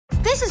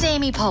This is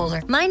Amy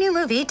Poehler. My new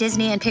movie,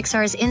 Disney and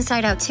Pixar's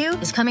Inside Out 2,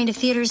 is coming to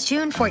theaters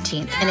June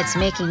 14th, and it's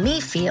making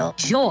me feel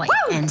joy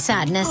and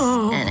sadness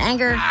and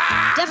anger,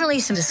 definitely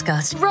some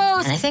disgust, and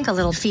I think a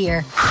little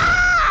fear.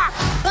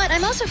 But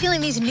I'm also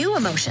feeling these new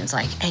emotions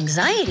like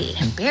anxiety,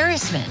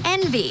 embarrassment,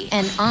 envy,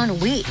 and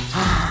ennui.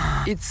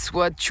 It's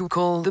what you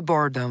call the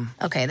boredom.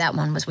 Okay, that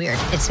one was weird.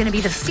 It's gonna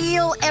be the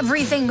feel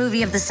everything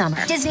movie of the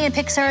summer. Disney and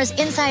Pixar's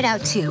Inside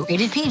Out 2,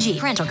 rated PG.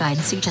 Parental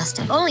guidance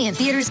suggested. Only in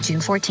theaters June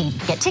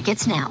 14th. Get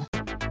tickets now.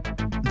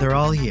 They're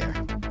all here.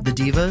 The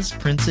divas,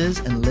 princes,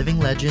 and living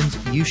legends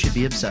you should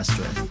be obsessed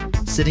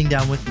with. Sitting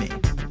down with me.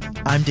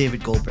 I'm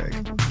David Goldberg.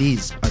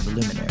 These are the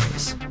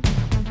luminaries.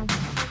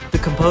 The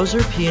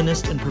composer,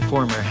 pianist, and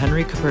performer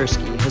Henry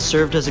Koperski has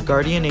served as a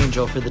guardian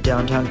angel for the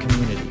downtown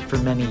community for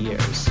many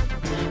years.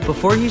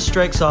 Before he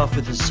strikes off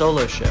with his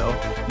solo show,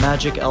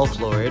 Magic Elf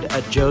Lord,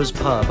 at Joe's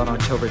Pub on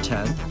October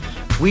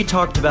 10th, we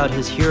talked about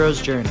his hero's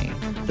journey,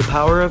 the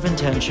power of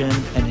intention,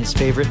 and his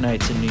favorite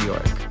nights in New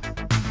York.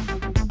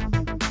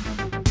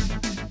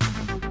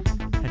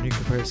 Henry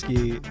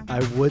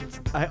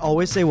Koperski, I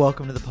always say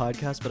welcome to the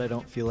podcast, but I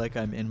don't feel like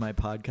I'm in my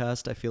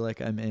podcast. I feel like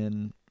I'm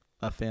in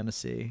a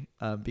fantasy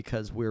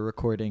because we're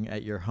recording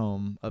at your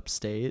home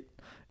upstate,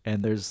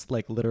 and there's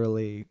like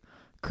literally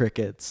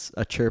crickets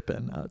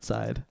chirping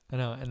outside. I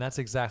know, and that's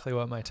exactly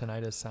what my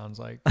tinnitus sounds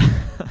like,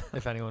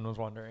 if anyone was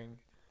wondering.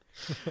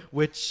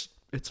 Which,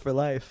 it's for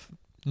life.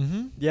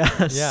 Mm-hmm.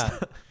 Yes. Yeah.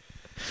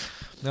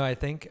 No, I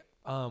think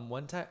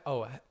one time,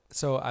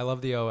 so I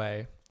love the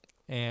OA,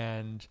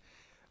 and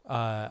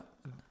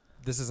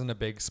this isn't a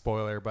big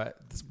spoiler, but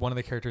one of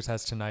the characters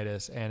has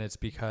tinnitus,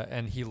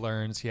 and he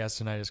learns he has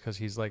tinnitus because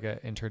he's like an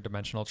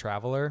interdimensional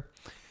traveler.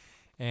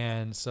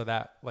 And so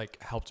that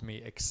like helped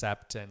me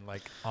accept and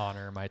like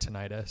honor my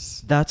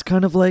tinnitus. That's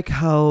kind of like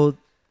how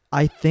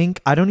I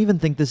don't even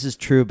think this is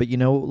true, but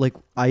like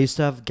I used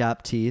to have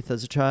gap teeth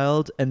as a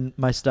child, and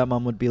my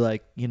stepmom would be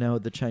like,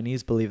 the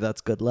Chinese believe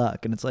that's good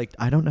luck. And it's like,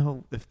 I don't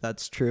know if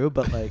that's true,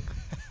 but like,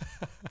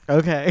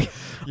 okay,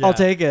 yeah. I'll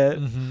take it.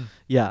 Mm-hmm.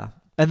 Yeah.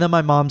 And then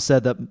my mom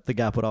said that the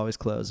gap would always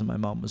close, and my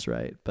mom was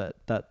right. But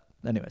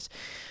anyways,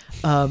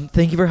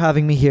 thank you for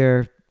having me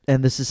here.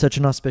 And this is such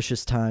an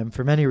auspicious time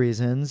for many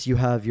reasons. You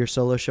have your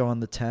solo show on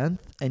the 10th,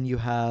 and you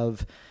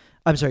have,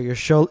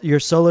 your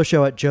solo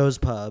show at Joe's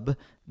Pub,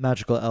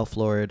 Magical Elf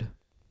Lord,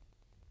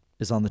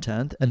 is on the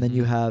 10th. And then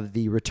you have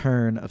the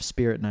return of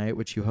Spirit Night,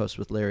 which you host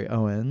with Larry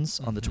Owens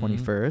on the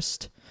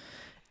 21st.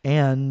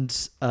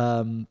 And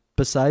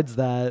besides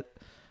that,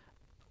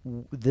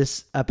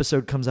 this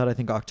episode comes out, I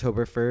think,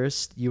 October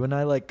 1st. You and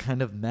I like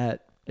kind of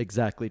met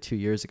exactly 2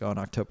 years ago on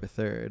October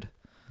 3rd.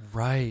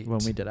 Right. When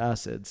we did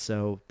Acid.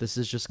 So this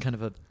is just kind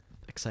of a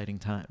exciting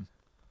time.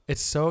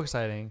 It's so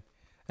exciting.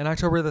 And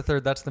October the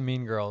 3rd, that's the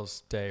Mean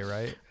Girls Day,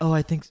 right? Oh,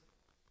 I think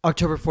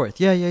October 4th.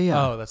 Yeah.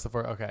 Oh, that's the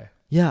 4th. Okay.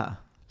 Yeah.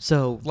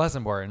 So less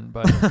important,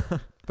 but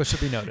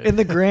should be noted. In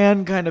the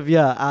grand kind of,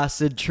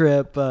 acid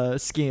trip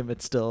scheme,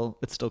 it's still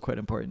quite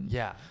important.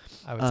 Yeah,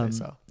 I would say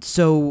so.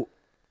 So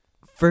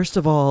first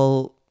of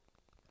all,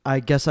 I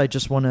guess I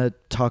just want to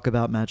talk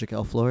about Magic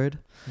Elf Lord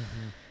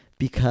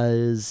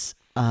because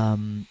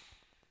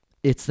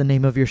it's the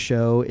name of your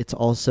show. It's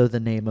also the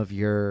name of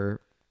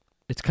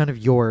it's kind of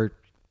your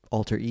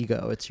alter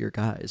ego. It's your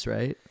guys,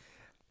 right?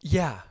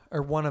 Yeah,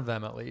 or one of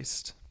them at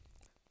least.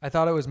 I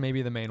thought it was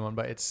maybe the main one,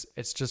 but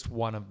it's just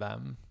one of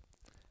them.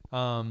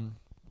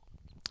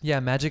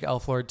 Magic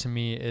Elf Lord to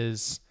me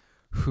is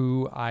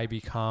who I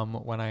become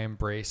when I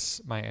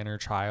embrace my inner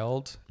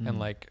child and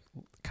like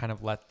kind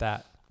of let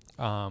that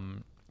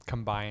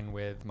combine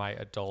with my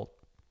adult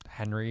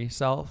Henry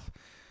self.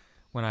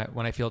 When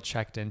I feel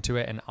checked into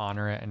it and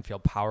honor it and feel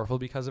powerful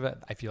because of it,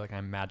 I feel like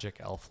I'm Magic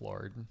Elf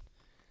Lord.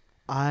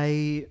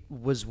 I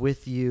was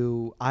with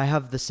you. I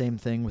have the same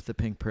thing with the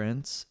Pink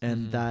Prince,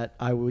 and that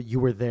you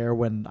were there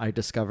when I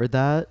discovered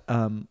that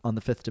on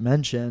the Fifth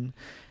Dimension,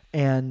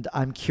 and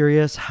I'm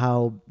curious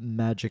how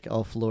Magic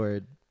Elf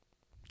Lord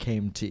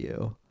came to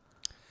you.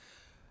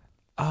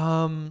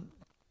 I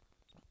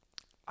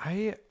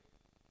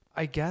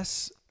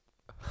guess.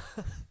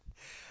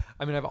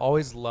 I mean, I've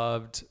always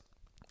loved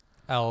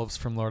elves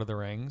from Lord of the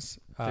Rings.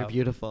 They're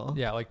beautiful.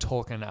 Yeah, like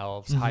Tolkien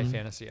elves, high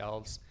fantasy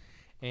elves.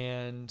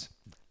 And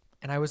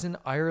I was in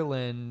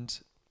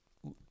Ireland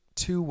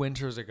 2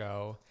 winters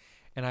ago,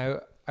 and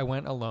I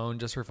went alone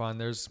just for fun.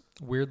 There's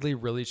weirdly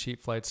really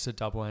cheap flights to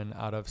Dublin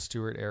out of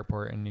Stewart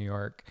Airport in New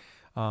York.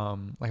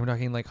 I'm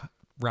talking like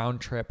round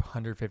trip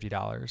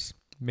 $150.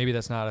 Maybe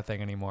that's not a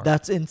thing anymore.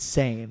 That's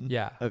insane.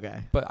 Yeah.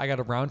 Okay. But I got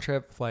a round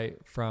trip flight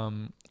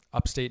from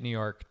upstate New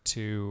York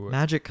to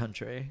Magic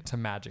Country.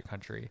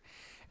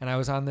 And I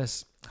was on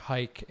this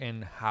hike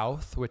in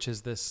Howth, which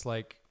is this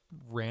like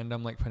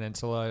random like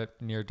peninsula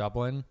near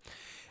Dublin.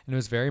 And it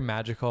was very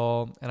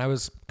magical. And I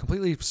was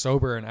completely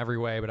sober in every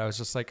way, but I was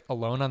just like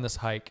alone on this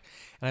hike.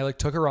 And I like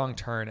took a wrong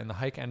turn, and the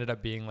hike ended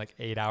up being like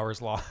 8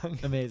 hours long.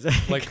 Amazing.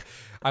 Like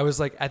I was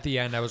like at the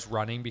end, I was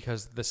running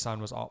because the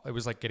sun was it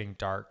was like getting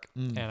dark,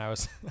 and I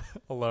was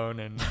alone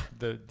in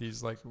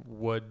these like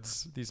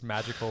woods, these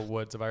magical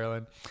woods of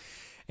Ireland.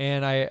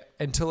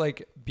 And to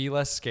like be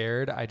less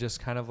scared, I just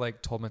kind of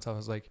like told myself, I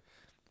was like,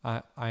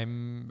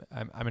 I'm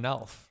an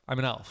elf. I'm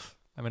an elf.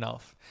 I'm an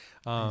elf.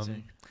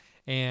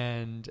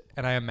 And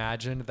I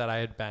imagined that I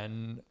had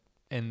been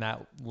in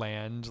that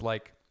land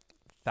like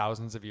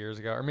thousands of years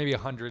ago, or maybe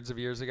hundreds of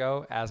years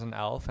ago as an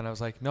elf. And I was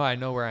like, no, I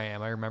know where I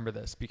am. I remember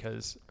this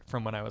because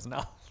from when I was an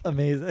elf.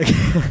 Amazing.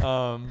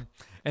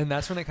 And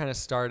that's when it kind of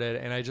started.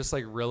 And I just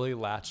like really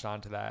latched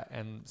onto that.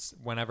 And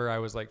whenever I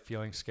was like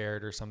feeling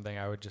scared or something,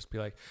 I would just be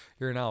like,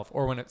 you're an elf.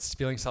 Or when it's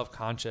feeling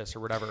self-conscious or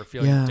whatever, or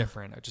feeling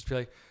different, I'd just be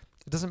like,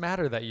 it doesn't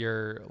matter that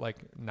you're like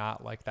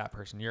not like that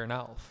person. You're an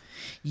elf.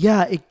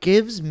 Yeah, it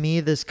gives me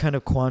this kind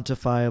of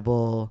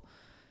quantifiable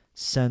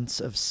sense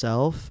of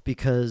self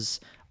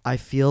because I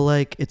feel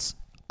like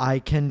I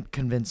can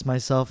convince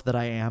myself that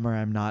I am or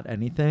I'm not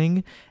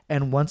anything.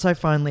 And once I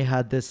finally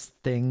had this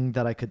thing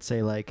that I could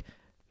say like,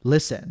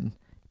 listen,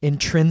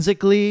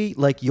 intrinsically,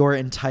 like your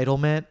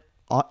entitlement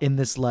in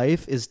this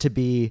life is to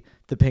be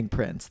the Pink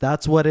Prince.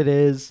 That's what it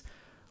is.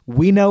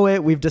 We know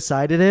it. We've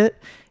decided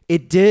it.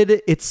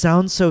 It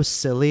sounds so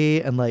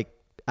silly and like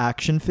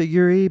action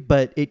figure-y,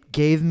 but it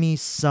gave me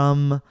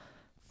some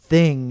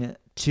thing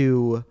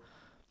to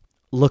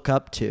look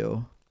up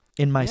to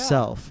in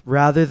myself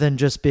rather than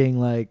just being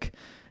like,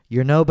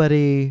 you're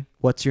nobody,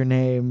 what's your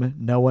name,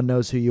 no one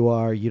knows who you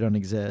are, you don't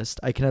exist.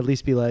 I can at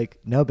least be like,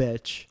 no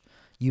bitch,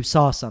 you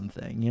saw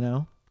something, you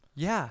know?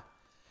 Yeah.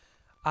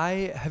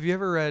 Have you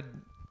ever read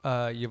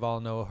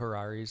Yuval Noah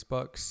Harari's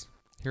books?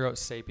 He wrote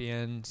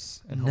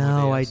Sapiens and Homo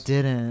No, I Deus.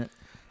 didn't.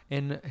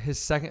 In his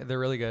second, they're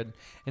really good.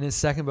 In his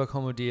second book,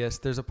 Homo Deus,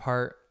 there's a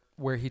part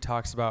where he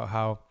talks about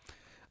how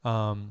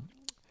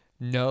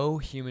no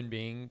human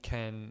being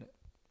can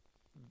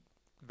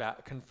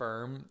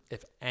confirm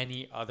if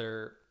any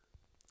other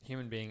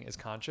human being is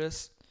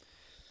conscious.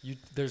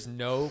 There's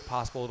no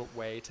possible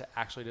way to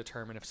actually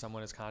determine if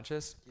someone is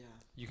conscious. Yeah.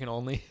 You can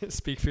only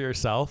speak for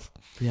yourself.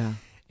 Yeah.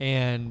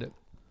 And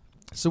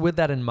so with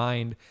that in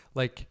mind,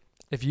 like,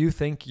 if you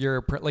think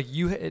your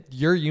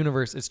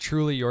universe is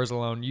truly yours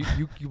alone, you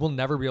will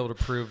never be able to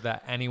prove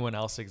that anyone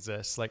else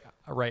exists. Like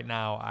right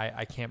now,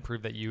 I can't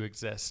prove that you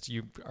exist.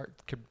 You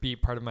could be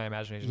part of my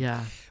imagination.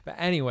 Yeah. But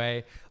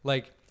anyway,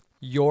 like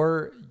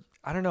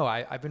I don't know.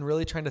 I've been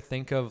really trying to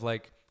think of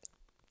like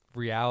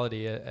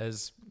reality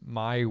as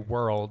my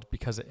world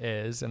because it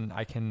is, and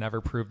I can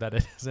never prove that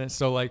it isn't.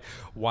 So like,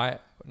 why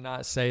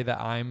not say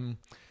that I'm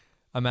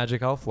a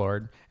magic elf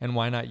lord, and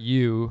why not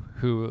you,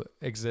 who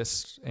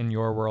exists in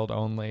your world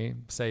only,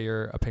 say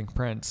you're a Pink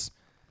Prince?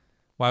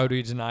 Why would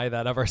we deny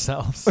that of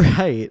ourselves?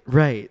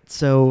 Right.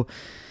 So,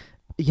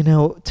 you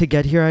know, to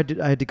get here,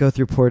 I had to go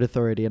through Port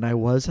Authority, and I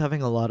was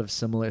having a lot of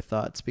similar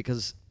thoughts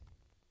because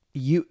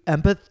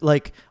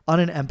on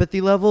an empathy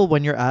level,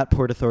 when you're at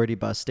Port Authority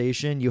bus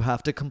station, you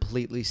have to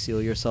completely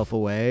seal yourself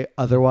away.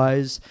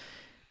 Otherwise,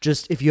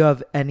 just if you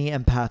have any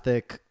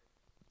empathic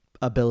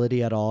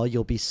ability at all,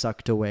 you'll be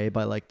sucked away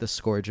by like the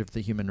scourge of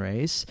the human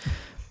race.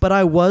 But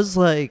I was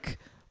like,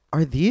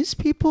 are these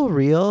people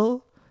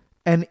real?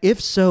 And if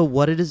so,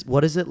 what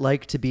is it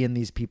like to be in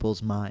these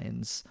people's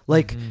minds?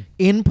 Like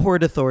in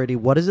Port Authority,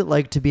 what is it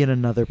like to be in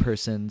another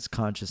person's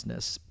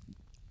consciousness?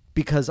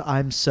 Because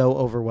I'm so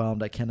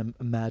overwhelmed, I can't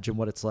imagine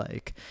what it's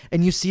like.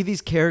 And you see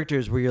these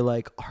characters where you're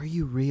like, are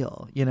you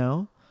real? You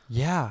know?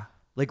 Yeah.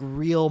 Like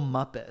real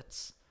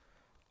Muppets.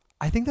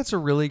 I think that's a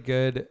really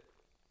good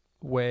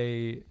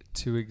way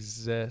to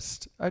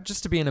exist,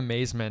 just to be in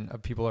amazement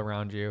of people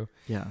around you.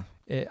 Yeah.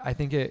 I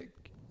think it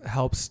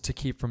helps to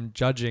keep from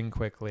judging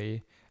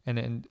quickly,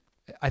 and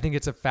I think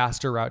it's a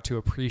faster route to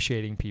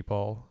appreciating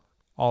people,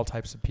 all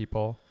types of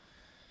people.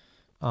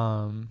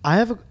 I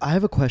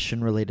have a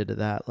question related to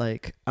that.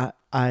 Like,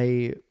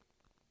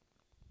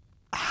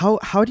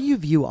 how do you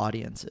view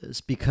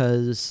audiences?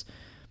 Because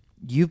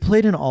you've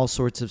played in all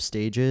sorts of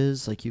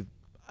stages. Like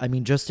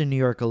just in New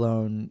York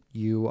alone,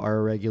 you are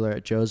a regular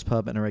at Joe's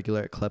Pub and a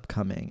regular at Club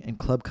Cumming. And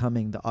Club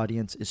Cumming, the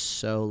audience is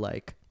so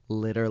like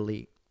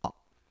literally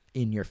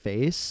in your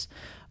face.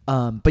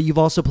 But you've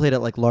also played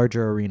at like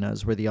larger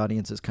arenas where the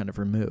audience is kind of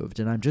removed.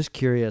 And I'm just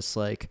curious,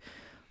 like,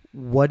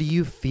 what do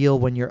you feel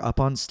when you're up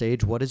on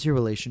stage? What is your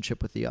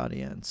relationship with the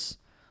audience?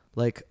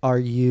 Like, how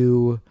do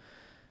you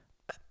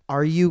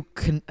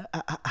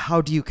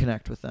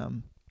connect with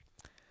them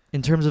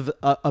in terms of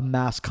a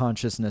mass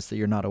consciousness that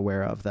you're not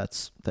aware of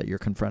that you're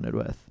confronted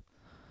with?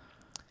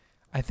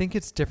 I think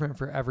it's different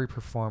for every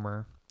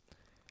performer.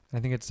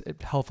 I think it's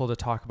helpful to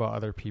talk about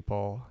other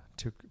people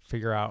to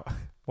figure out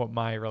what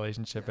my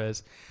relationship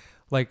is.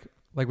 Like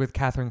with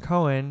Catherine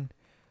Cohen,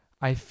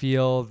 I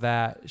feel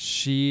that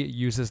she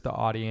uses the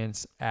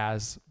audience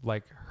as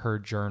like her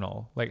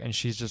journal, and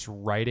she's just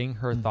writing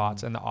her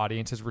thoughts, and the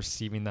audience is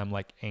receiving them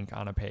like ink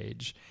on a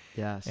page.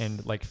 Yes.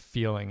 And like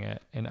feeling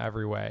it in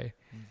every way.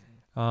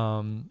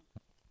 And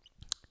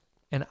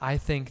I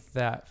think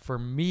that for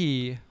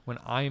me, when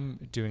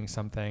I'm doing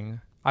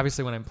something,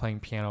 obviously when I'm playing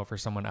piano for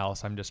someone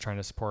else, I'm just trying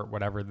to support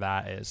whatever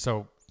that is.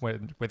 So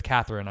with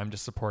Catherine, I'm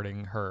just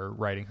supporting her,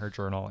 writing her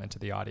journal into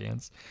the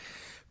audience.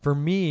 For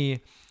me,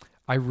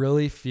 I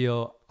really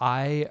feel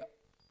I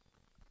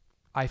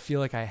I feel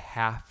like I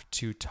have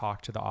to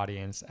talk to the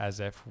audience as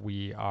if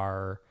we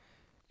are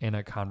in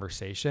a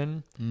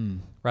conversation.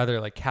 Rather,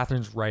 like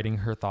Catherine's writing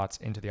her thoughts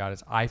into the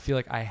audience. I feel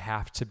like I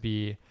have to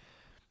be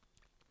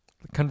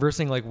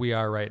conversing like we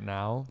are right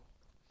now.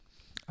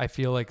 I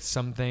feel like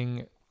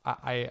something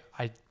I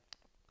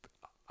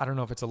don't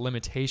know if it's a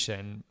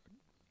limitation.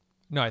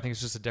 No, I think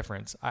it's just a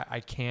difference. I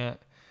can't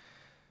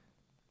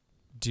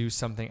do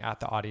something at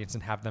the audience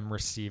and have them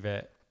receive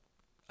it.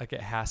 Like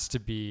it has to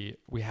be,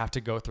 we have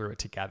to go through it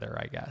together,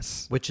 I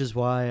guess. Which is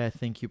why I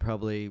think you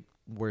probably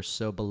were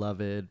so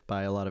beloved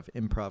by a lot of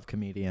improv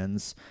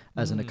comedians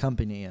as an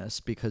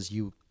accompanist, because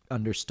you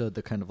understood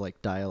the kind of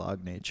like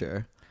dialogue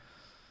nature.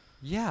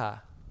 Yeah.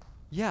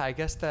 Yeah, I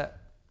guess that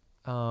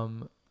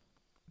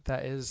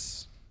that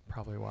is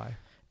probably why.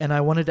 And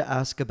I wanted to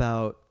ask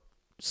about,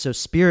 so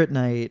Spirit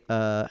Night,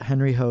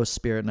 Henry hosts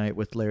Spirit Night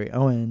with Larry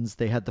Owens.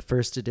 They had the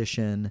first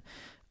edition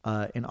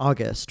in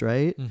August,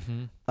 right?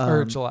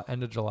 Or July,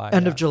 end of July.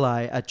 End of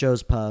July at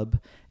Joe's Pub.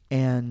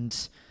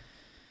 And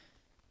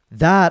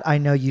that, I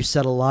know you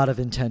set a lot of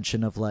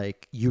intention of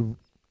like,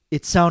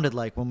 it sounded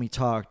like when we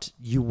talked,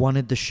 you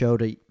wanted the show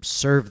to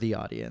serve the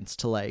audience,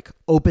 to like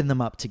open them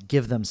up, to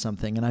give them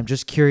something. And I'm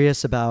just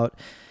curious about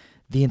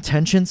the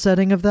intention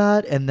setting of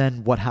that and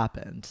then what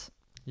happened.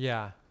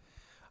 Yeah.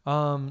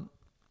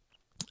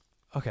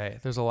 Okay,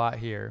 there's a lot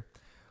here.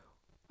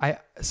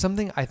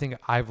 Something I think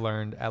I've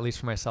learned, at least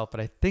for myself, but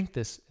I think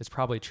this is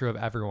probably true of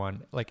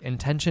everyone. Like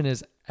intention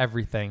is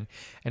everything.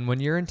 And when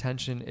your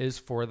intention is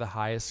for the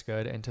highest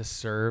good and to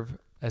serve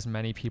as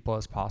many people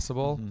as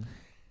possible,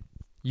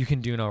 you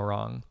can do no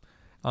wrong.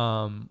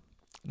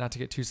 Not to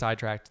get too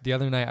sidetracked. The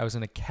other night I was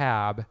in a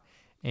cab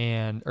or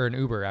an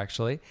Uber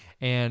actually,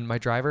 and my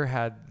driver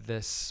had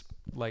this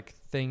like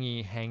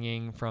thingy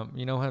hanging from,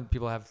 you know how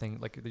people have things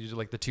like they usually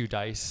like the two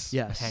dice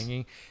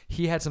hanging.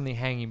 He had something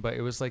hanging, but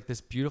it was like this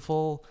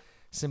beautiful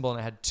symbol and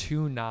it had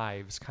two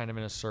knives kind of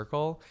in a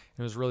circle.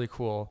 It was really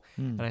cool.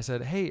 And I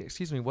said, "Hey,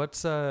 excuse me,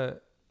 what's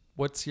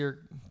your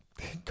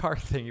car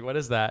thingy? What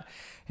is that?"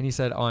 And he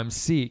said, "Oh, I'm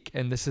Sikh,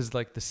 and this is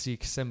like the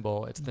Sikh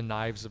symbol. It's the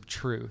knives of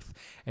truth.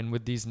 And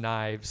with these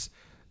knives,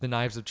 the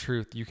knives of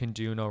truth, you can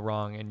do no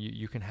wrong, and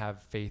you can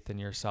have faith in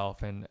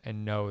yourself and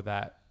know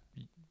that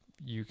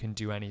you can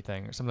do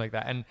anything," or something like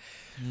that.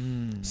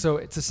 And so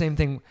it's the same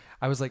thing.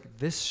 I was like,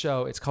 this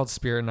show, it's called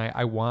Spirit Night.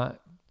 I want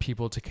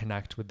people to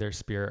connect with their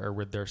spirit or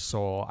with their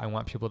soul. I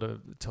want people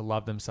to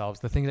love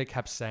themselves. The thing I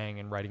kept saying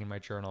and writing in my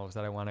journal was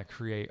that I want to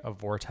create a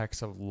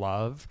vortex of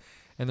love.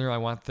 And then I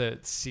want the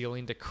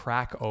ceiling to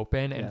crack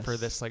open and for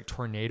this like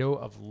tornado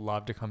of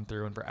love to come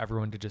through and for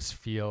everyone to just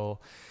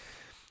feel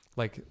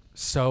like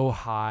so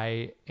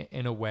high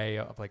in a way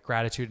of like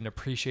gratitude and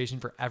appreciation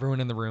for everyone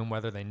in the room,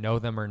 whether they know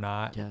them or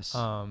not. Yes.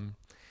 And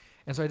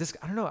so I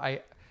don't know.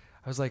 I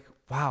was like,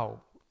 wow,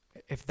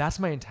 if that's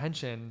my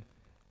intention,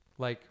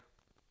 like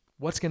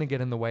what's going to get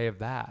in the way of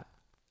that?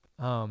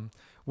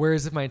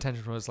 Whereas if my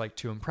intention was like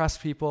to impress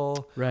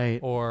people, right,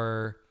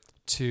 or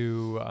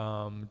to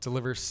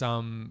deliver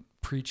some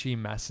preachy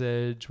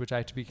message, which I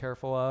have to be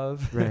careful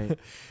of, right,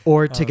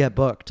 or to get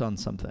booked on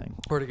something,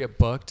 or to get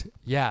booked.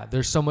 Yeah,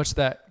 there's so much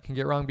that can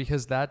get wrong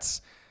because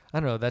that's, I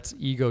don't know, that's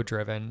ego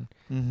driven.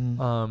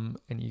 And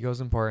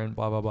ego's important,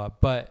 blah blah blah.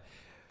 But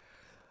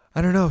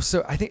I don't know.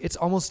 So I think it's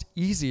almost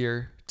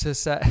easier to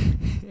set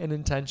an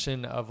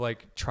intention of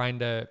like trying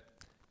to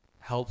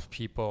help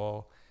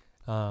people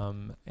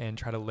and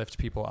try to lift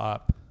people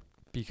up,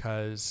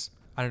 because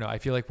I don't know, I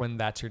feel like when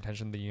that's your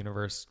intention, the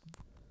universe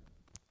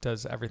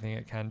does everything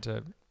it can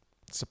to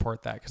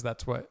support that, because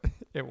that's what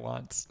it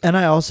wants. And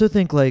I also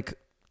think like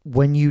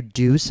when you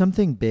do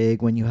something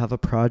big, when you have a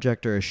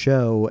project or a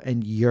show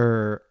and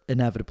you're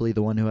inevitably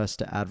the one who has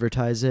to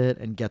advertise it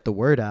and get the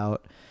word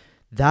out,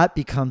 that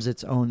becomes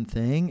its own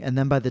thing. And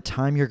then by the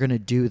time you're going to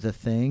do the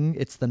thing,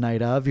 it's the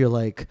night of, you're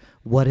like,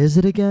 what is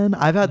it again?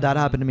 I've had that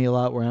happen to me a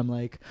lot where I'm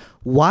like,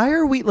 why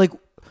are we like,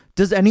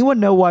 does anyone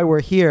know why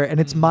we're here? And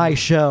it's my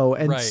show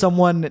and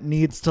someone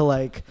needs to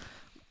like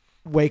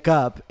wake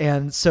up.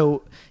 And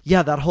so,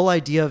 yeah, that whole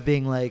idea of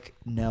being like,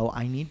 no,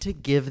 I need to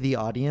give the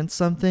audience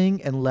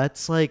something and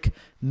let's like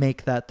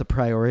make that the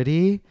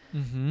priority.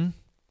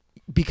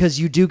 Because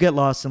you do get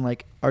lost in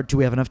like, do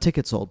we have enough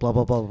tickets sold? Blah,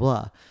 blah, blah, blah,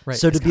 blah. Right.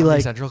 So Is to be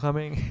like, Central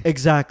coming?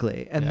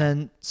 Exactly. And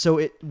then,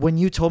 so when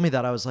you told me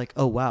that, I was like,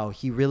 oh wow,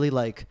 he really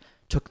like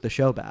took the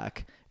show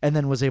back and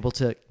then was able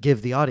to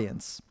give the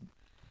audience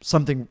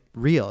something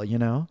real, you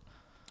know?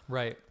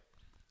 Right.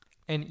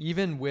 And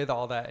even with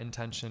all that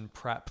intention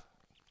prep,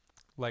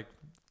 like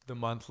the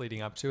month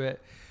leading up to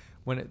it,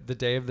 the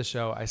day of the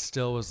show, I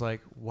still was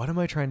like, what am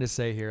I trying to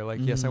say here? Like,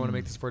 yes, I want to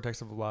make this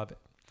vortex of love,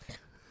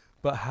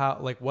 but how,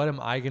 like, what am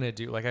I going to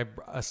do? Like I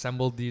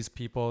assembled these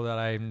people that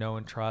I know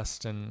and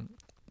trust, and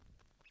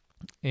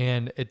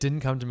it didn't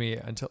come to me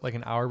until like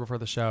an hour before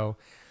the show.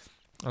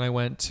 And I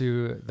went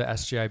to the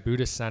SGI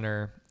Buddhist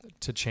Center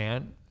to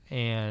chant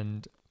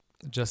and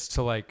just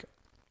to like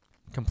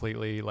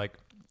completely like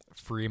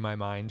free my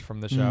mind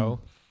from the show.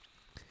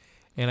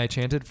 And I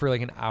chanted for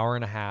like an hour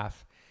and a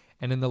half.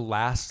 And in the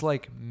last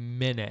like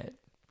minute,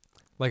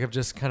 like of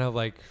just kind of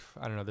like,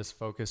 I don't know, this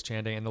focus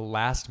chanting. And the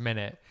last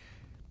minute,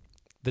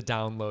 the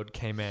download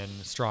came in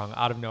strong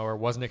out of nowhere.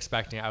 Wasn't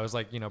expecting it. I was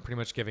like, you know, pretty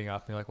much giving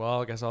up. And like,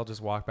 well, I guess I'll just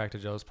walk back to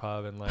Joe's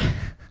Pub and like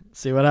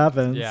see what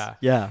happens. Yeah.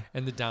 Yeah.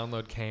 And the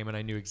download came and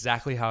I knew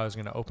exactly how I was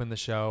going to open the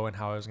show and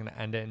how I was going to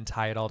end it and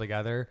tie it all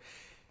together.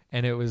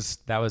 And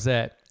that was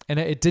it. And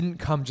it didn't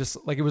come just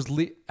like it was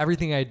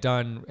everything I had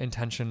done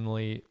intention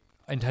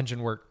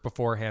work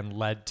beforehand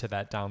led to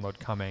that download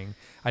coming.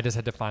 I just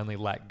had to finally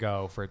let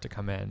go for it to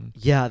come in.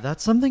 Yeah.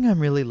 That's something I'm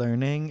really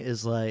learning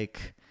is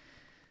like,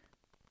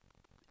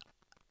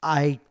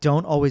 I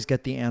don't always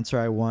get the answer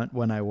I want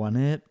when I want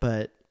it,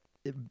 but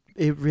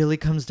it really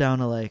comes down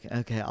to like,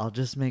 okay, I'll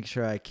just make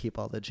sure I keep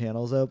all the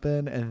channels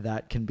open and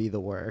that can be the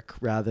work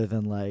rather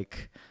than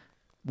like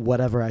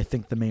whatever I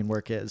think the main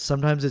work is.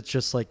 Sometimes it's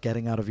just like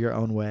getting out of your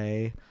own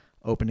way,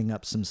 opening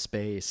up some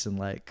space and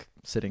like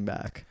sitting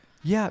back.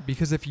 Yeah,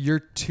 because if you're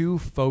too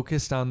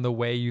focused on the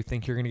way you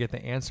think you're going to get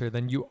the answer,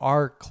 then you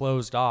are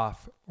closed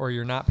off or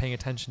you're not paying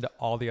attention to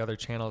all the other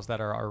channels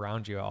that are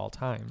around you at all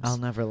times. I'll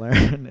never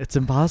learn. It's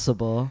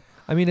impossible.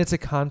 I mean, it's a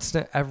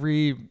constant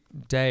every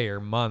day or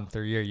month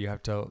or year. You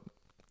have to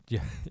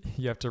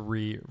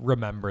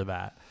remember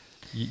that.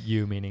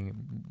 You meaning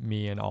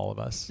me and all of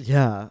us.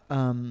 Yeah.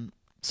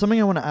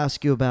 Something I want to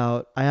ask you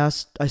about. I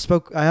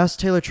asked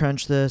Taylor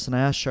Trench this and I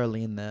asked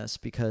Charlene this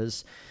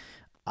because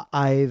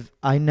I've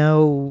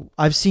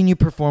seen you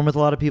perform with a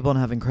lot of people and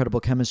have incredible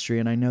chemistry,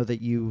 and I know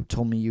that you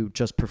told me you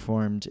just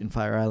performed in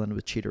Fire Island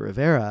with Cheetah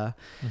Rivera,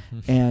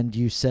 and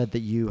you said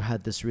that you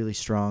had this really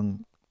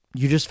strong,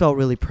 you just felt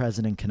really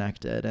present and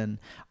connected, and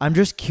I'm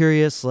just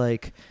curious,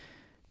 like,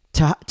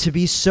 to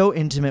be so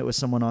intimate with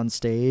someone on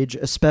stage,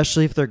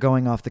 especially if they're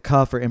going off the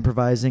cuff or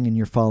improvising and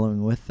you're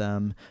following with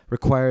them,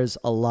 requires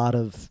a lot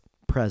of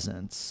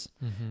presence,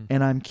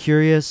 and I'm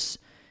curious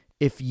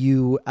if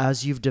you,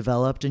 as you've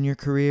developed in your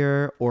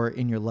career or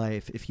in your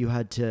life, if you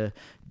had to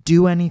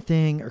do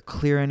anything or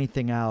clear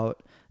anything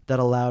out that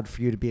allowed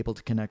for you to be able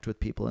to connect with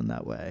people in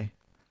that way.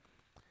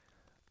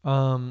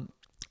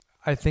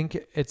 I think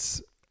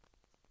it's,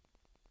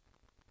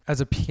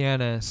 as a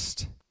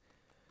pianist,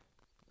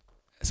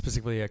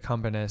 specifically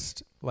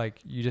accompanist, like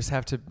you just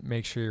have to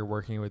make sure you're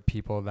working with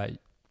people that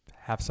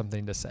have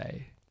something to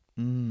say.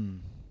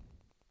 And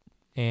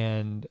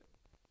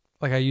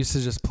like I used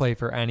to just play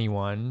for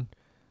anyone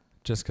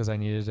just because I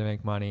needed to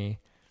make money.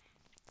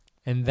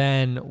 And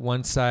then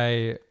once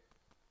I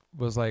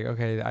was like,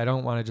 okay, I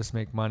don't want to just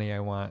make money.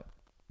 I want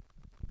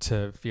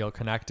to feel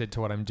connected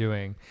to what I'm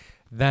doing.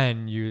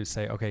 Then you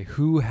say, okay,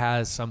 who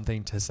has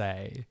something to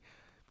say?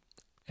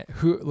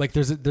 Who, like,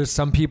 there's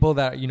some people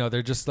that, you know,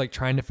 they're just like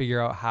trying to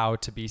figure out how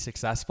to be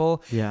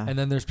successful. Yeah. And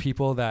then there's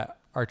people that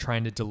are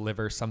trying to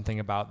deliver something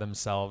about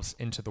themselves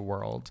into the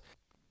world.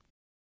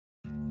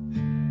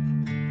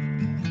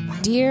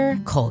 Dear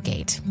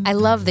Colgate, I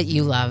love that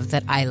you love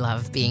that I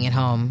love being at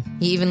home.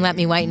 You even let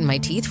me whiten my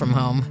teeth from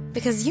home.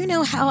 Because you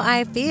know how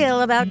I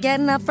feel about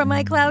getting up from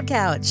my cloud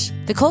couch.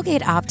 The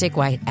Colgate Optic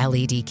White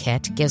LED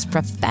Kit gives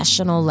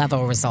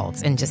professional-level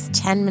results in just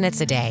 10 minutes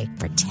a day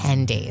for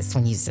 10 days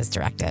when used as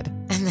directed.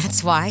 And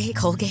that's why,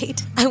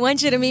 Colgate, I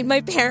want you to meet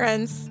my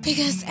parents.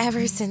 Because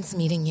ever since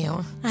meeting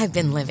you, I've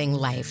been living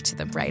life to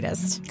the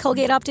brightest.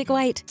 Colgate Optic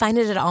White. Find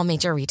it at all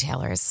major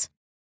retailers.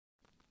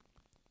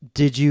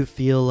 Did you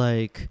feel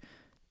like,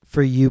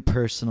 for you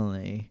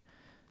personally,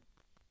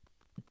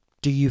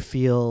 do you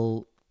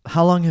feel,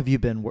 how long have you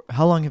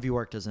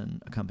worked as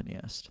an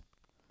accompanist?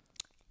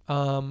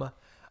 I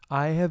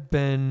have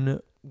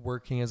been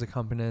working as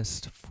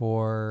accompanist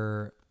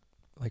for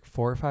like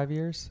 4 or 5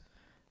 years.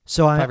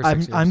 So 5 or 6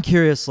 years. I'm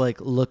curious,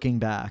 like looking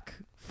back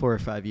 4 or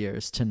 5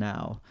 years to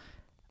now,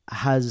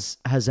 has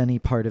any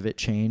part of it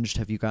changed?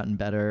 Have you gotten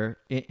better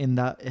in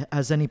that?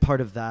 Has any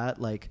part of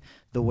that, like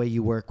the way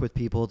you work with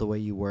people, the way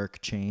you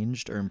work,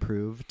 changed or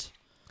improved?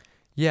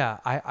 Yeah,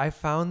 I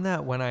found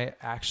that when I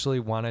actually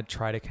want to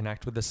try to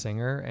connect with the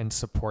singer and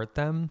support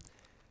them,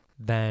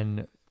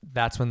 then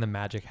that's when the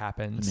magic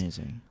happens.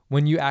 Amazing.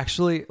 When you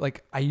actually,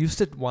 like, I used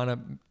to want to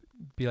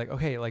be like,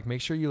 okay, like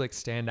make sure you like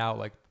stand out,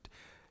 like,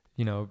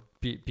 you know,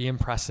 be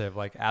impressive,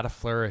 like add a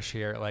flourish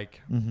here, like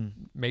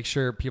make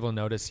sure people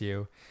notice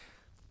you.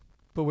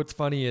 But what's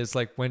funny is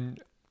like when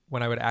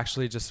I would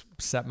actually just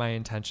set my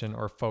intention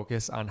or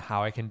focus on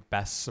how I can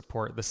best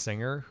support the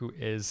singer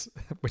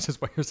which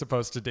is what you're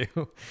supposed to do.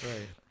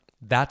 Right.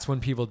 That's when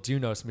people do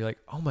notice and be like,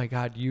 oh my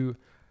God,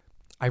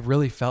 I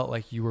really felt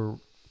like you were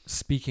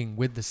speaking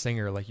with the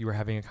singer, like you were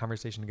having a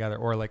conversation together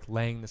or like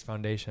laying this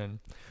foundation.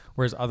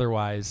 Whereas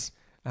otherwise,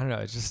 I don't know,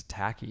 it's just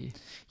tacky.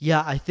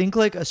 Yeah, I think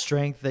like a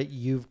strength that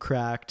you've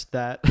cracked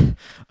that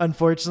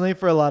unfortunately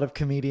for a lot of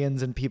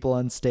comedians and people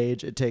on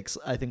stage, it takes,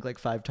 I think, like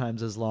 5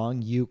 times as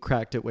long. You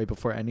cracked it way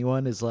before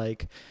anyone, is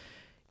like,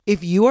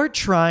 if you are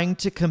trying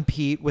to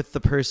compete with the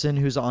person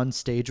who's on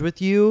stage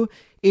with you,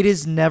 it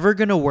is never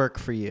going to work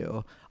for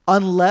you.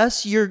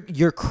 Unless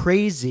you're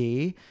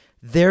crazy,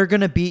 they're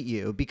going to beat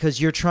you because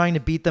you're trying to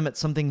beat them at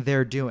something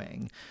they're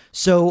doing.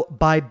 So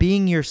by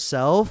being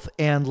yourself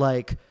and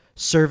like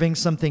serving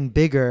something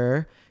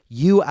bigger,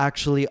 you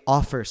actually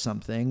offer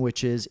something,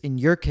 which is, in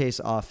your case,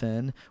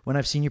 often when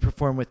I've seen you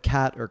perform with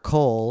Kat or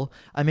Cole,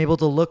 I'm able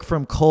to look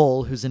from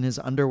Cole, who's in his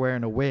underwear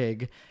and a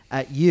wig,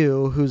 at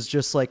you, who's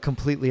just like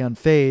completely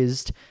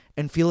unfazed,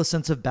 and feel a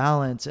sense of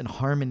balance and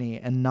harmony,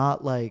 and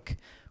not like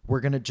we're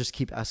going to just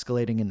keep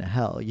escalating into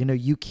hell. You know,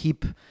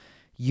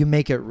 you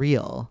make it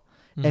real.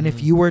 Mm-hmm. And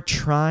if you were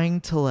trying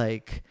to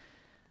like,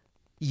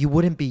 you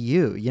wouldn't be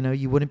you, you know,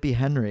 you wouldn't be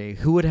Henry.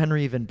 Who would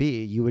Henry even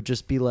be? You would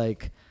just be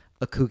like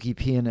a kooky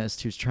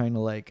pianist who's trying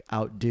to like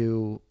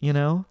outdo, you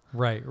know?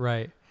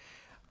 Right.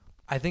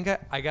 I think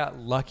I got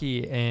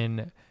lucky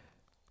in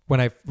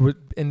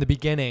in the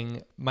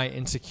beginning, my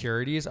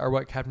insecurities are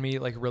what kept me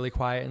like really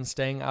quiet and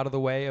staying out of the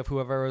way of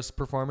whoever I was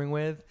performing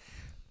with.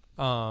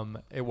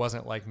 It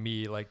wasn't like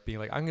me like being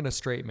like, I'm going to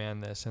straight man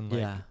this and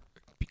like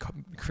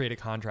create a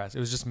contrast. It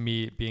was just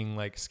me being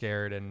like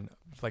scared and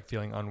like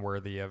feeling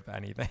unworthy of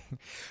anything.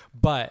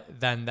 But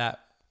then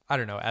I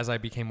don't know, as I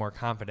became more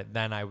confident,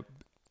 then I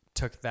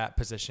took that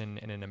position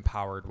in an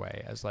empowered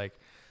way as like,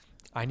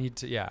 I'm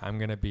not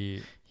going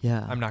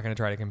to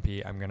try to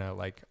compete. I'm going to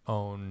like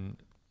own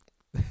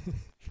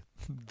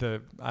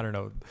the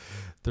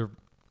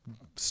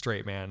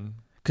straight man.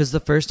 Because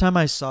the first time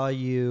I saw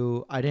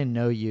you, I didn't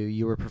know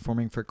you were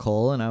performing for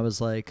Cole, and I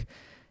was like,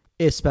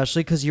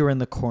 especially because you were in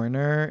the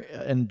corner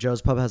and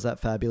Joe's Pub has that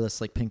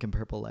fabulous like pink and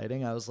purple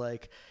lighting. I was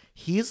like,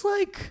 he's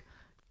like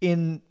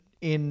in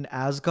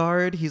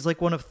Asgard, he's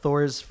like one of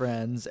Thor's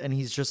friends, and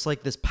he's just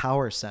like this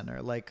power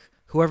center. Like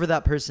whoever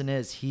that person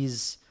is,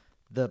 he's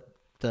the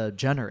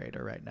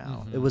generator right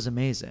now. Mm-hmm. It was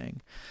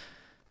amazing.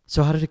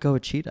 So how did it go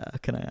with Cheetah?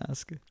 Can I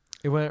ask?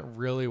 It went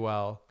really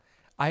well.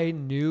 I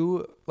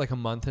knew like a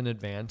month in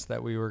advance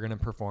that we were going to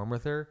perform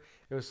with her.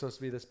 It was supposed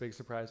to be this big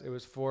surprise. It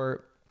was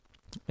for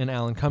an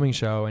Alan Cumming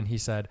show, and he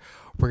said,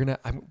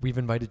 we've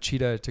invited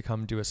Cheetah to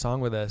come do a song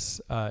with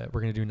us. We're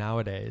going to do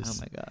Nowadays.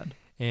 Oh my God.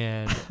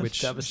 And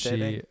which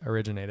she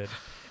originated.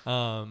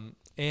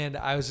 And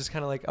I was just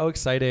kind of like, oh,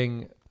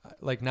 exciting.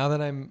 Like now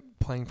that I'm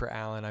playing for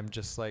Alan, I'm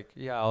just like,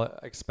 yeah, I'll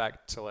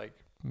expect to like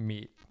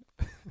meet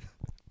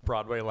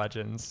Broadway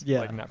legends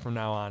like from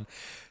now on.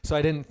 So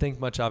I didn't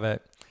think much of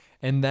it.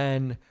 And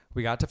then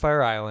we got to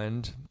Fire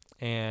Island,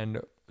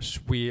 and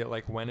we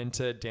like went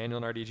into Daniel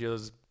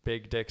Nardicio's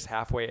Big Dick's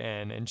halfway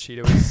in, and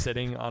Cheetah was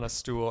sitting on a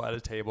stool at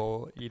a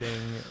table eating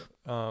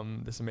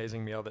this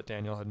amazing meal that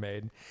Daniel had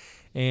made.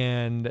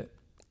 And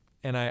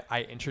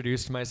I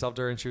introduced myself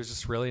to her, and she was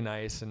just really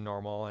nice and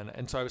normal.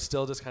 And so I was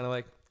still just kind of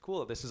like,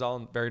 cool, this is all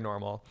very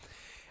normal.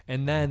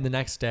 And then the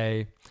next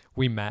day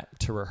we met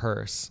to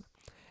rehearse,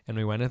 and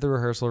we went into the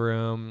rehearsal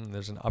room.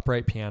 There's an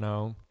upright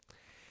piano,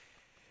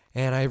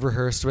 and I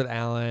rehearsed with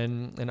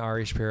Alan and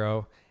Ari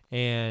Shapiro,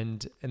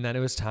 and then it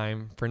was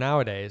time for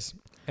Nowadays.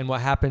 And what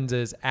happens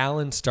is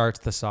Alan starts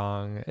the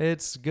song,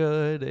 "It's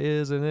good,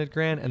 isn't it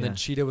grand?" And then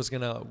Cheetah was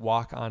going to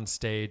walk on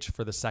stage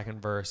for the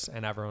second verse,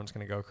 and everyone's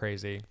going to go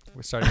crazy.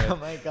 We're starting with, oh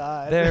my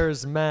God,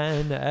 "There's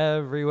men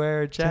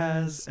everywhere,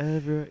 jazz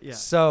everywhere." Yeah.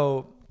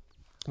 So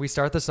we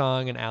start the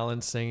song, and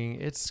Alan's singing,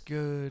 "It's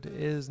good,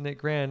 isn't it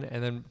grand?"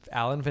 And then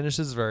Alan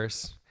finishes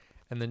verse,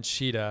 and then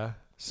Cheetah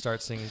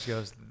starts singing. She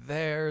goes,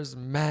 "There's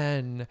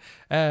men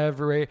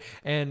everywhere."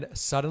 And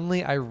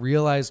suddenly I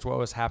realized what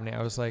was happening.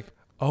 I was like,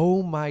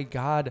 oh my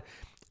God,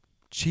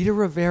 Cheetah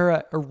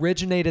Rivera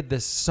originated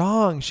this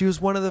song. She was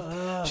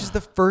she's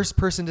the first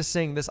person to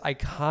sing this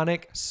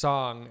iconic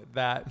song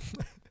that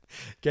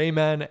gay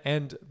men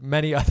and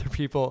many other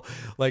people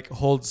like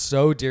hold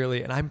so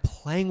dearly. And I'm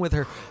playing with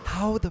her.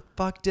 How the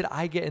fuck did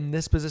I get in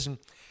this position?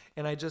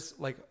 And I just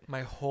like,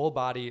 my whole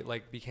body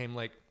like became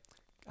like,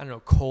 I don't know,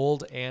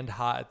 cold and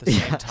hot at the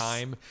same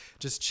time,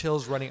 just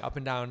chills running up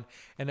and down.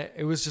 And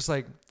it was just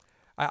like,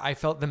 I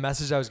felt the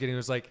message I was getting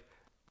was like,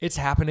 it's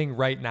happening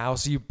right now,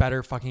 so you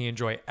better fucking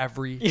enjoy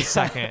every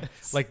second.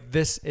 Like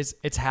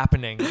it's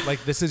happening.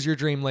 Like this is your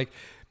dream. Like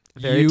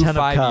Very you 10 of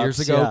 5 Cups, years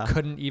ago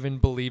couldn't even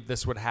believe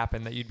this would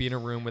happen, that you'd be in a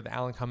room with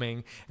Alan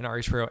Cumming and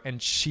Ari Shapiro and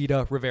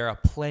Cheetah Rivera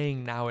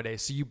playing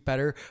Nowadays. So you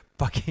better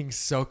fucking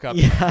soak up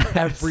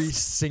every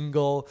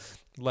single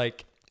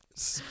like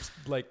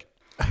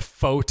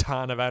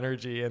photon of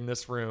energy in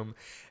this room.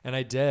 And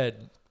I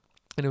did.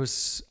 And it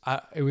was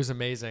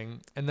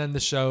amazing. And then the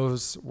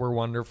shows were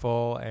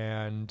wonderful,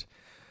 and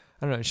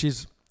I don't know,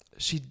 she's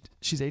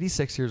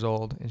 86 years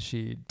old, and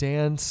she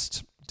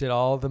danced, did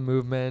all the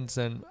movements,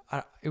 and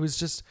it was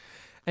just,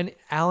 and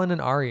Alan and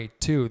Ari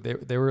too,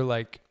 they were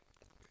like,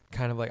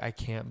 kind of like, I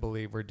can't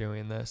believe we're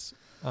doing this.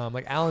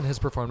 Like Alan has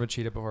performed with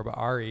Cheetah before, but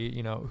Ari,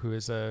 you know, who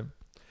is a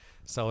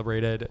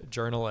celebrated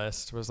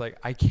journalist, was like,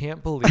 I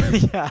can't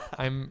believe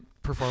I'm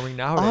performing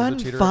Nowadays on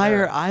with Cheetah Fire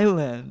Rivera.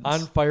 Island. On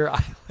Fire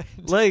Island.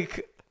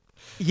 Like,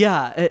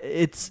 yeah,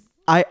 it's,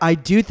 I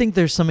do think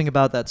there's something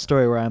about that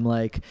story where I'm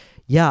like,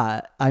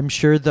 yeah, I'm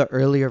sure the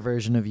earlier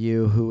version of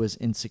you who was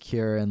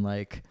insecure and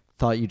like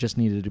thought you just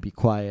needed to be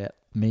quiet,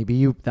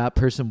 maybe that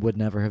person would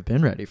never have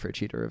been ready for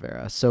Cheetah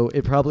Rivera. So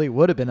it probably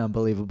would have been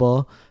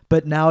unbelievable.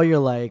 But now you're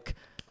like,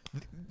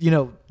 you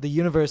know, the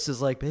universe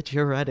is like, bitch,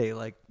 you're ready.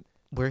 Like,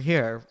 we're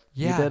here.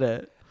 You did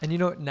it.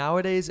 And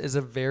nowadays is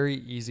a very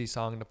easy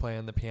song to play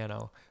on the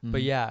piano. Mm-hmm.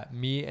 But yeah,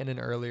 me in an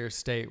earlier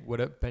state would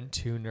have been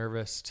too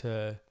nervous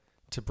to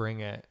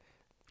bring it.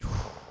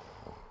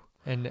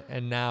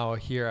 And now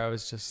here I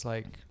was just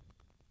like,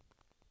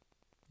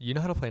 you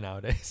know how to play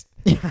nowadays.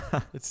 Yeah.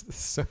 It's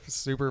so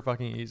super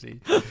fucking easy.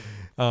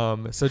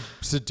 So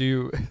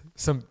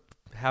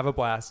have a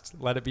blast,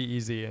 let it be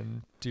easy,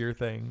 and do your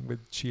thing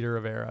with Cheetah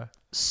Rivera.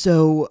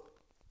 So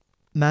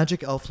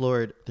Magic Elf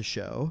Lord, the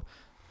show,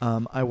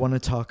 I want to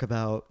talk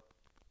about,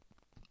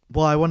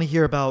 I want to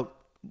hear about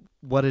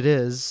what it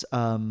is,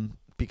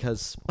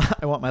 because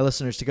I want my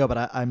listeners to go,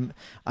 but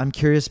I'm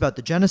curious about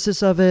the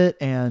genesis of it.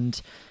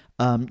 And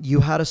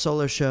you had a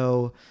solo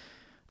show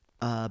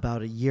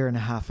about a year and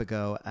a half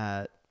ago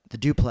at the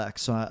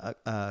Duplex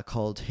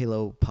called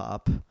Halo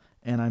Pop.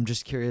 And I'm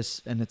just curious,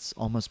 and it's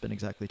almost been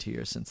exactly 2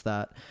 years since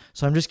that.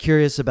 So I'm just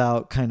curious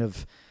about kind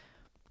of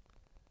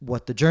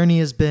what the journey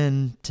has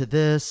been to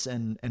this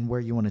and where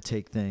you want to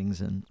take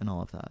things and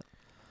all of that.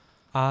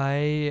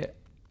 I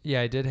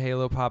did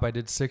Halo Pop. I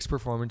did 6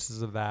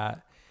 performances of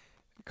that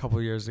a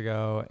couple years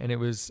ago. And it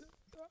was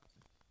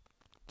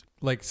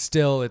like,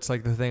 still, it's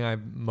like the thing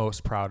I'm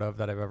most proud of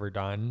that I've ever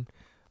done.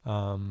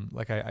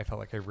 I felt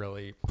like I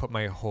really put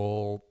my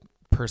whole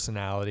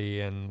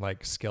personality and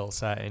like skill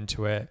set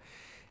into it.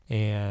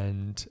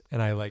 And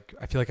I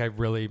feel like I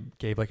really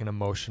gave like an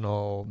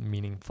emotional,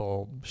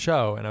 meaningful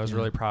show, and I was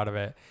really proud of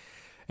it.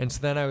 And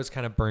so then I was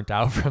kind of burnt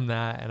out from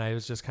that, and I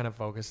was just kind of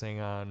focusing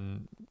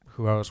on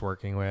who I was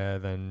working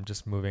with and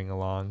just moving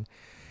along.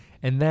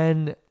 And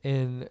then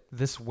in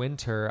this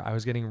winter, I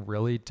was getting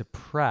really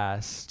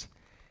depressed,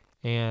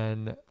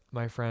 and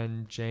my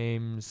friend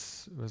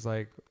James was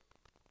like,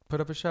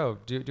 put up a show,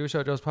 do a show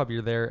at Joe's Pub.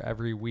 You're there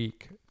every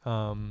week.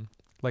 I'm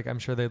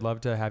sure they'd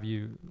love to have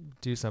you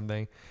do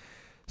something.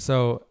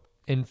 So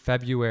in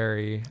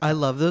February, I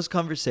love those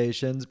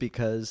conversations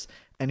because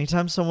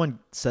anytime someone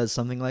says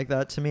something like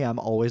that to me, I'm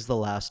always the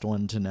last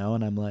one to know.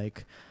 And I'm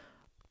like,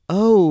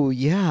 oh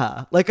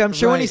yeah. Like, I'm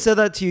sure when he said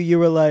that to you, you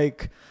were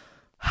like,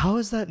 how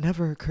has that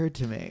never occurred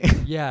to me?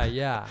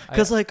 Yeah.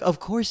 Because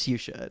of course you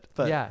should.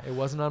 But yeah, it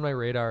wasn't on my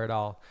radar at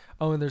all.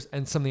 Oh,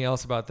 and something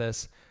else about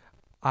this.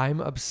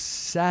 I'm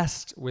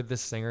obsessed with this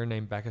singer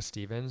named Becca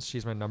Stevens.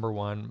 She's my number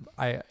one.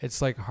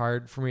 It's like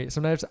hard for me.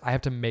 Sometimes I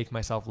have to make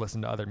myself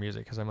listen to other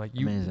music because I'm like,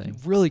 you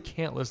really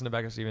can't listen to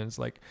Becca Stevens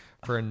like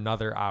for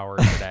another hour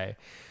today.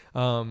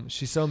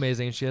 She's so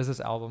amazing. She has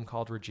this album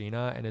called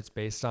Regina, and it's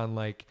based on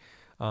like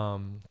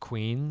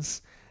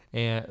queens,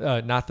 and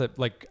not that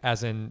like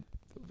as in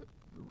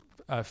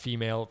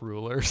female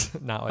rulers,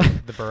 not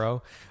like the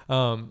borough.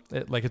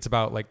 It's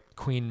about like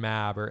Queen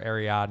Mab or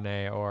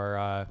Ariadne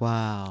or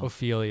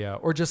Ophelia,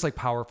 or just like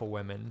powerful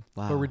women.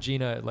 Wow. But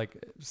Regina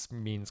like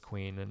means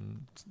queen,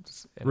 and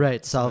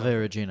right. Salve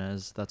Regina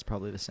that's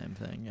probably the same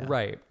thing. Yeah.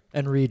 Right.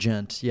 And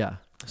Regent. Yeah.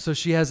 So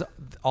she has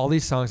all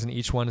these songs, and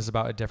each one is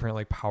about a different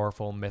like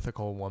powerful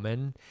mythical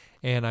woman.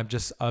 And I'm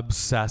just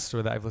obsessed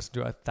with it. I've listened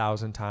to it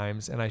 1,000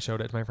 times, and I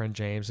showed it to my friend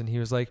James, and he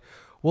was like,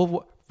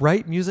 well,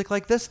 write music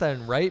like this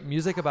then. Write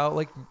music about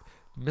like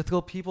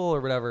mythical people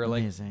or whatever.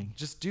 Amazing. Like,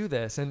 just do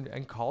this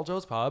and call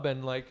Joe's Pub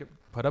and like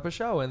put up a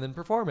show and then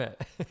perform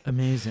it.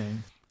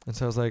 Amazing. And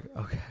so I was like,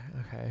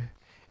 okay.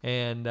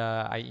 And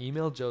I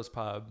emailed Joe's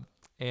Pub,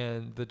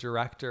 and the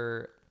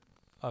director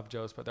of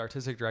Joe's Pub, the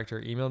artistic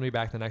director, emailed me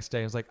back the next day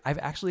and was like, I've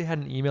actually had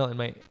an email in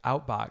my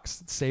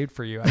outbox saved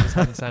for you. I just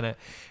haven't sent it.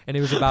 And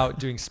it was about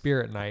doing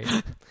Spirit Night.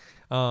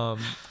 And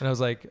I was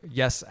like,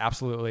 yes,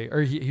 absolutely.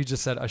 Or he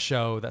just said a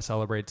show that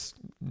celebrates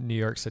New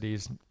York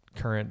City's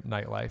current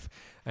nightlife.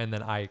 And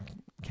then I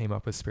came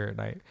up with Spirit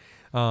Night.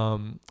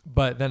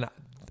 But then,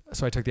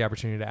 so I took the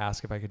opportunity to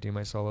ask if I could do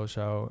my solo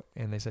show,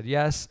 and they said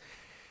yes.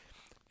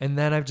 And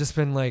then I've just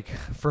been like,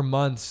 for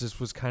months, just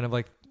was kind of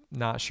like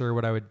not sure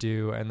what I would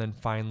do. And then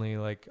finally,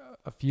 like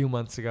a few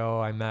months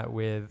ago, I met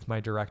with my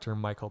director,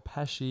 Michael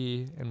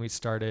Pesci, and we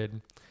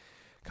started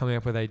coming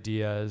up with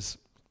ideas.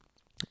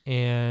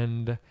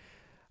 And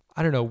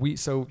I don't know,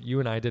 so you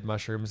and I did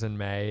mushrooms in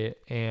May,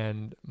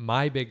 and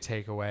my big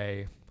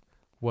takeaway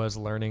was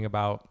learning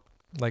about,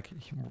 like,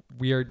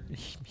 we are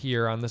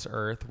here on this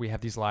earth, we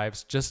have these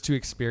lives just to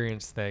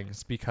experience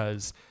things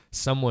because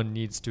someone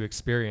needs to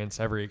experience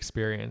every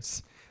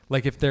experience.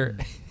 Like, if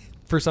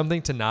for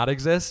something to not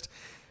exist,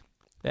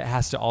 it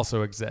has to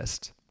also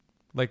exist.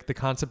 Like, the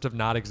concept of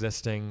not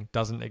existing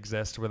doesn't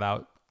exist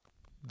without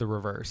the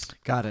reverse.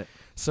 Got it.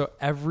 So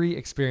every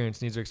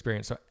experience needs to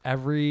experience. So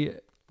every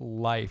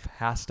life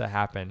has to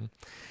happen,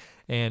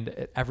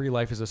 and every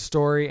life is a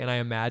story. And I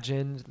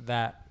imagined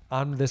that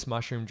on this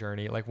mushroom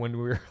journey, like when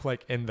we were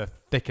like in the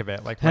thick of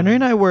it, like Henry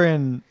and I were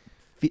in,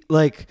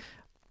 like,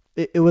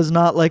 it was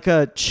not like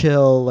a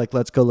chill, like,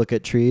 let's go look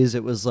at trees.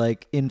 It was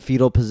like in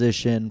fetal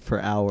position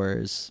for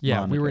hours.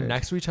 Yeah, we were monitored.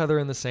 next to each other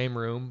in the same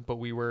room, but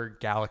we were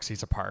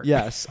galaxies apart.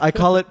 Yes, I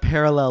call it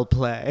parallel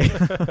play.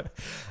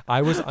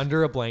 I was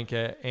under a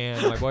blanket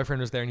and my boyfriend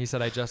was there and he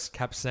said I just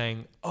kept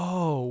saying,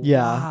 oh,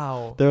 Yeah,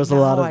 wow. there was a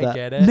lot of Now that. I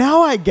get it.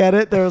 Now I get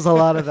it. There was a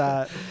lot of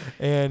that.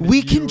 And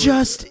we can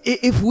just,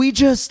 if we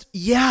just,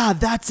 yeah,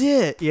 that's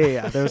it.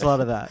 Yeah, there was a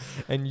lot of that.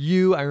 And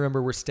you, I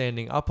remember, were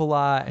standing up a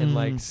lot and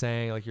like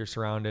saying, like, you're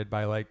surrounded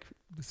by like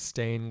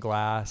stained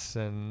glass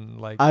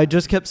and like I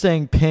just kept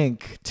saying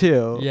pink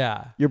too.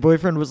 yeah. Your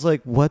boyfriend was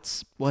like,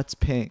 what's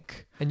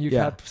pink? And you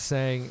Yeah. kept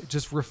saying,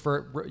 just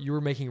you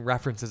were making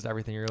references to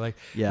everything. You're like,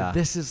 Yeah.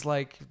 this is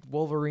like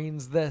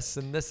Wolverine's this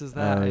and this is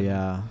that. Oh, And,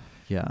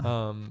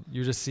 yeah.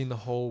 you're just seeing the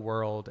whole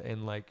world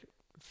in like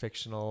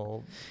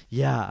fictional.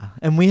 Yeah.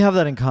 And we have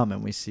that in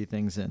common. We see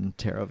things in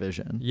tarot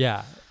vision.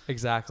 Yeah,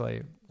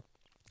 exactly.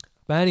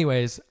 But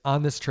anyways,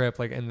 on this trip,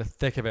 like in the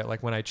thick of it,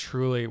 like when I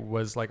truly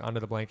was like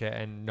under the blanket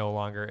and no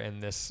longer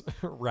in this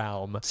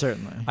realm,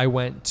 Certainly. I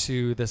went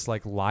to this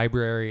like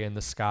library in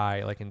the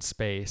sky, like in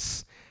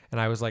space, and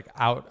I was like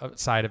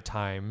outside of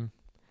time,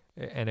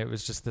 and it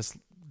was just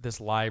this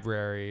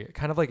library,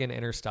 kind of like an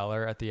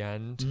Interstellar at the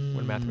end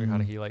when Matthew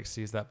McConaughey like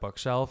sees that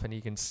bookshelf and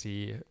he can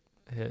see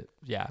it.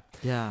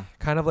 Yeah,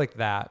 kind of like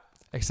that,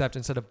 except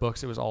instead of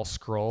books, it was all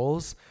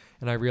scrolls,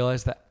 and I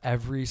realized that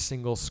every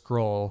single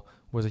scroll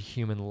was a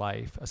human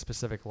life, a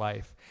specific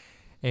life.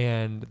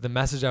 And the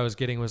message I was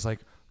getting was like,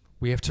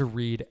 we have to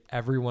read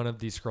every one of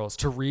these scrolls.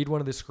 To read one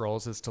of these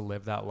scrolls is to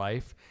live that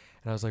life.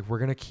 And I was like, we're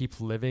going to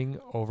keep living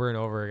over and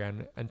over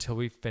again until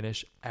we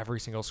finish every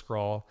single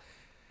scroll.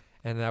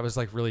 And that was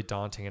like really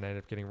daunting. And I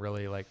ended up getting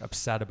really like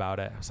upset about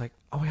it. I was like,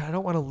 oh my God, I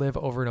don't want to live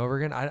over and over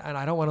again.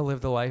 I don't want to live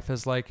the life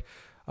as like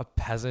a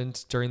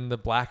peasant during the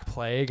Black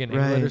Plague in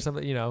England or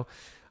something, you know,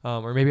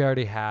 or maybe I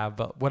already have,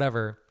 but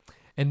whatever.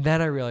 And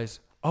then I realized,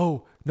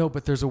 oh no,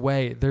 but there's a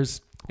way. There's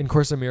in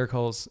Course of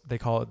Miracles, they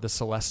call it the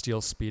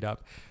celestial speed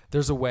up.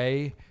 There's a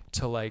way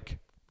to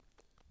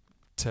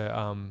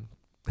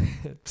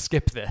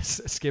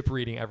skip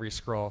reading every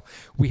scroll.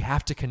 We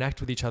have to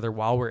connect with each other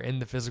while we're in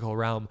the physical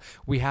realm.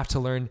 We have to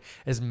learn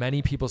as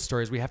many people's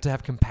stories. We have to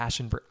have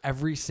compassion for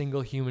every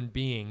single human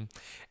being.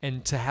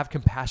 And to have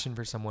compassion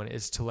for someone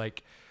is to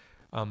like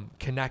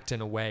connect in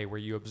a way where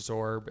you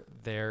absorb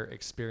their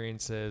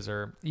experiences,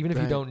 or even if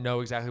you don't know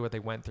exactly what they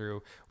went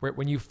through,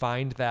 when you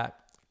find that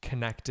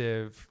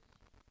connective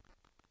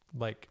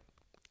like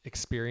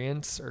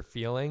experience or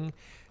feeling,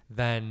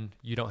 then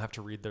you don't have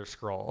to read their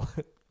scroll.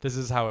 This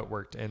is how it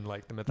worked in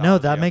like the mythology. No,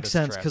 that makes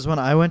sense. Because when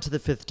I went to the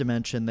fifth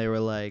dimension, they were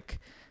like,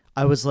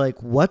 I was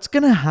like, what's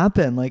going to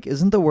happen? Like,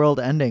 isn't the world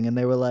ending? And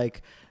they were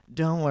like,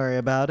 don't worry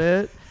about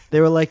it.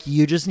 They were like,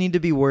 you just need to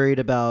be worried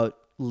about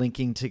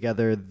linking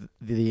together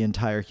the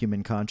entire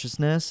human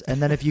consciousness.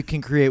 And then if you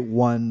can create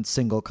one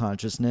single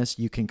consciousness,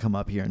 you can come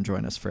up here and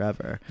join us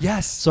forever.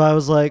 Yes. So I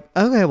was like,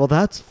 okay, well,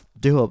 that's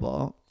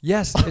doable.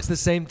 Yes, it's the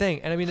same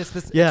thing. And I mean, it's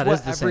this. Yeah, it's it what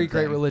is the every same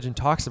great thing. religion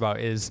talks about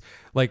is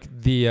like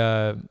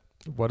the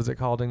what is it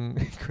called in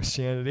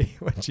Christianity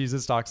when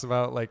Jesus talks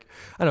about like,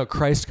 I don't know,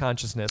 Christ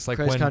consciousness, like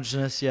Christ when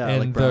consciousness, yeah, and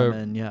like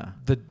Brahman, yeah.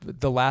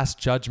 the last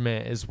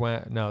judgment is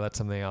when, no, that's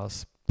something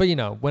else. But you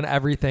know, when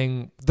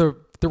everything, the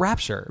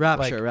rapture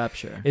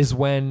is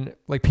when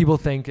like people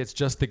think it's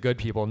just the good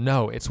people.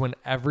 No, it's when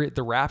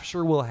the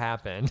rapture will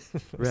happen.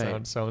 Right.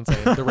 Sounds so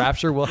insane. The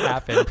rapture will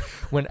happen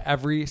when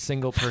every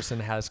single person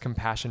has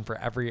compassion for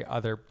every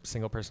other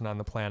single person on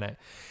the planet.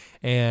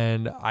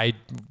 And I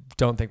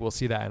don't think we'll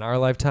see that in our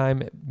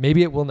lifetime.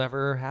 Maybe it will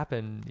never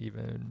happen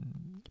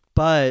even.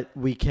 But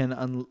we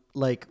can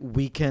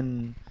we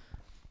can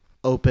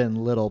open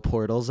little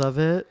portals of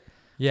it,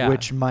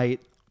 which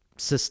might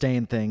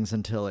sustain things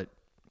until it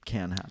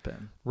can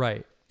happen.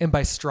 Right. And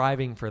by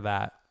striving for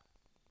that,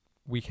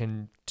 we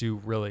can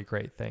do really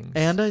great things.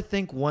 And I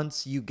think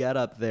once you get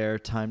up there,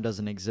 time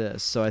doesn't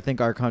exist. So I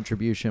think our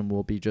contribution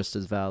will be just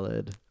as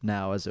valid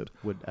now as it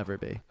would ever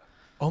be.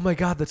 Oh my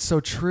God, that's so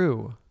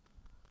true.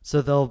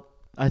 So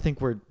I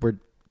think we're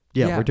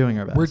doing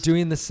our best. We're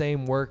doing the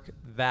same work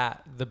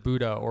that the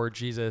Buddha or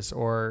Jesus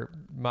or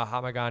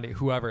Mahatma Gandhi,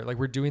 whoever, like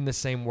we're doing the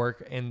same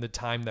work in the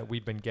time that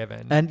we've been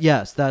given. And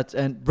yes, we're all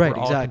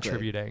exactly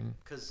contributing.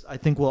 Because I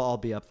think we'll all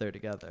be up there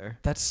together.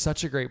 That's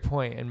such a great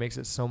point and makes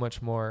it so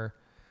much more.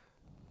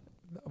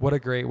 What a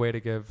great way to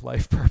give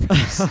life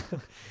purpose.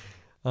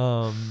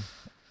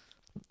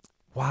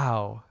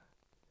 Wow.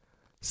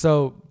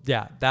 So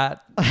yeah,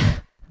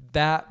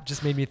 that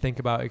just made me think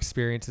about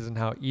experiences and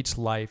how each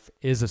life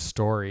is a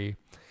story.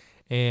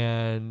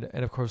 And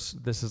of course,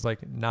 this is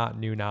like not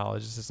new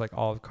knowledge. This is like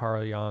all of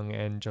Carl Jung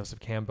and Joseph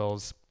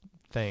Campbell's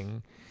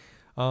thing.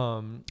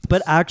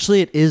 But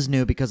actually it is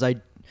new because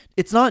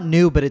it's not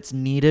new, but it's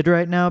needed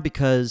right now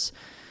because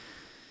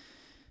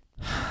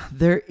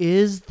there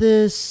is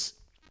this,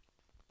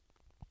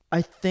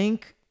 I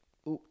think,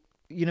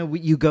 you know,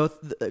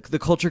 the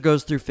culture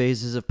goes through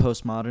phases of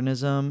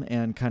postmodernism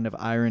and kind of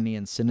irony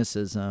and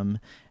cynicism,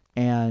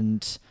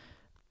 and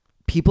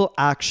people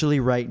actually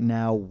right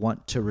now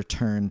want to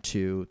return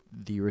to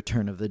the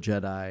Return of the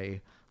Jedi,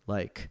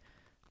 like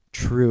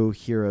true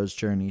hero's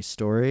journey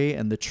story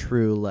and the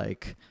true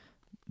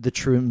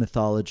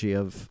mythology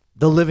of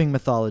the living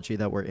mythology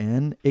that we're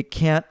in.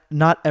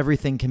 Not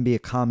everything can be a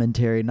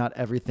commentary. Not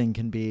everything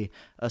can be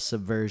a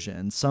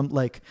subversion.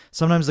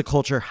 Sometimes the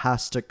culture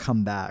has to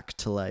come back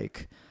to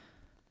like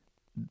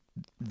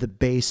the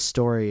base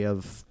story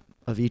of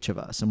each of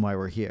us and why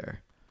we're here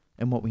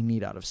and what we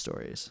need out of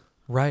stories.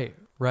 Right.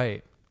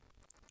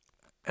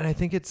 And I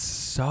think it's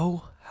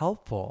so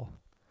helpful.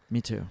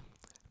 Me too.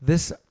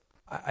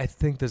 I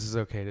think this is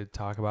okay to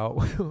talk about.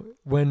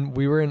 When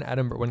we were in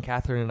Edinburgh, when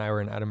Catherine and I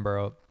were in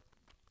Edinburgh,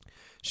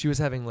 she was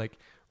having like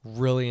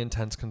really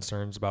intense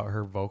concerns about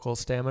her vocal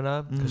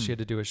stamina because she had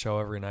to do a show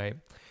every night.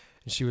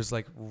 And she was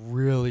like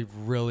really,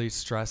 really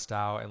stressed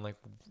out and like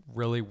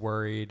really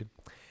worried.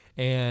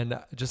 And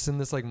just in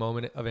this like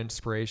moment of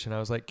inspiration, I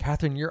was like,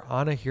 Catherine, you're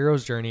on a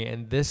hero's journey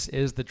and this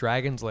is the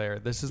dragon's lair.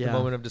 This is the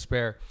moment of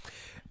despair.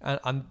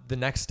 And the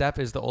next step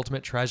is the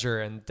ultimate treasure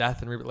and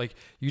death and like,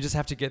 you just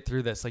have to get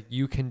through this. Like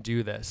you can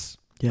do this.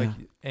 Yeah. Like,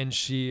 and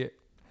she,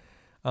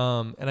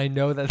 and I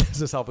know that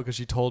this is helpful because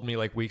she told me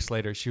like weeks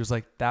later, she was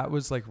like, that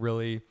was like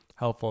really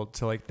helpful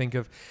to like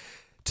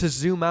to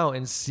zoom out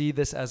and see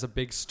this as a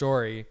big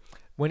story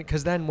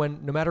because then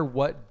no matter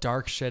what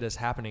dark shit is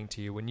happening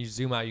to you, when you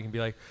zoom out, you can be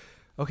like,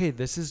 okay,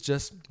 this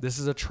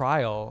is a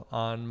trial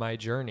on my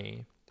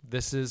journey.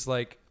 This is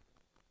like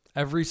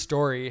every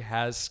story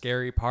has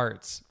scary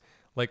parts.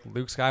 Like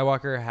Luke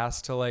Skywalker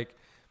has to like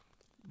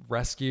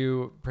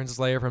rescue Princess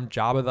Leia from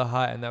Jabba the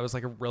Hutt, and that was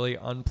like a really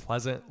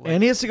unpleasant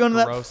and he has to go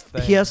into gross that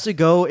thing. He has to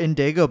go in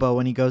Dagobah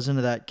when he goes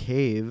into that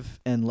cave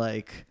and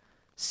like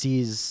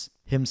sees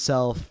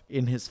himself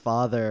in his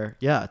father.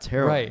 Yeah, it's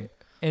harrowing. Right.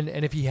 And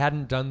if he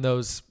hadn't done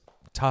those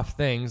tough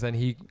things, then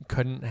he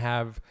couldn't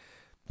have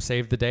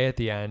saved the day at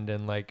the end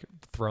and like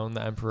thrown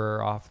the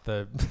Emperor off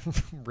the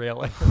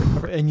railing.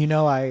 And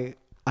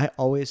I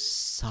always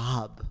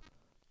sob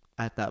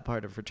at that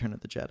part of Return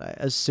of the Jedi.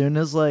 As soon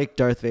as like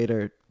Darth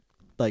Vader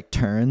like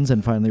turns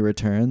and finally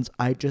returns,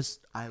 I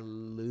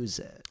lose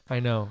it.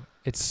 I know.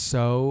 It's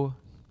so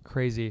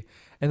crazy.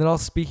 And then all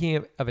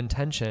speaking of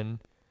intention,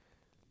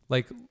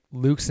 like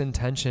Luke's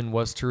intention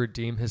was to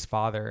redeem his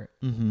father.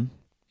 Mm-hmm.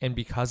 And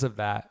because of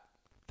that,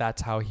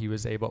 that's how he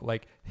was able,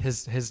 like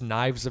his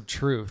knives of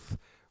truth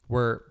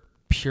were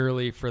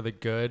purely for the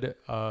good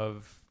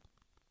of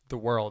the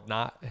world,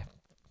 not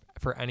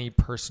for any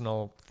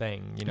personal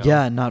thing,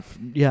 Like not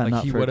he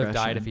for would have aggression.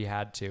 died if he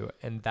had to.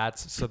 And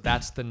that's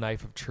the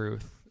knife of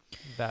truth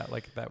that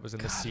was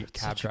in the seat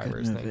cab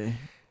drivers thing.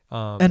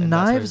 And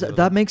knives,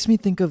 that makes me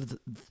think of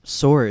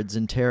swords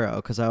in tarot,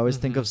 because I always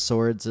think of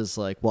swords as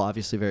like, well,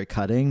 obviously very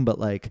cutting, but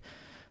like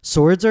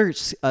swords are,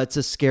 it's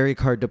a scary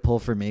card to pull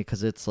for me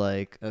because it's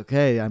like,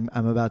 okay, I'm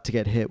about to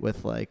get hit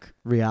with like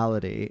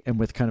reality and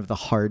with kind of the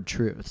hard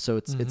truth. So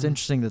it's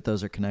interesting that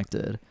those are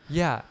connected.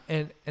 Yeah,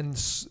 and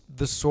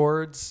the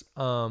swords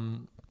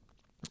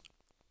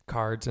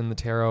cards in the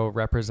tarot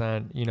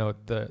represent,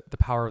 the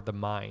power of the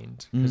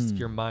mind, because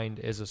your mind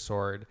is a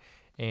sword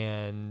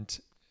and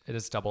it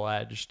is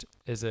double-edged.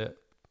 Is it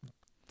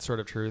sword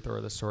of truth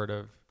or the sword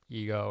of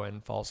ego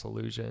and false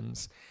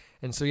illusions?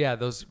 And so, yeah,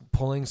 those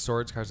pulling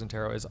swords cards in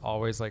tarot is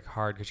always like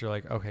hard because you're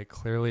like, okay,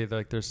 clearly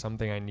like there's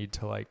something I need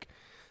to like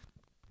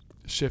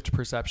shift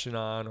perception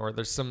on, or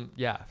there's something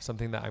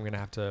that I'm going to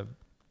have to.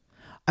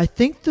 I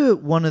think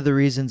one of the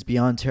reasons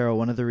beyond tarot,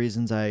 one of the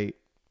reasons I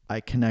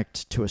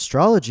connect to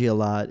astrology a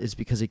lot is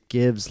because it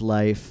gives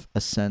life a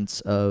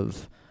sense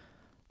of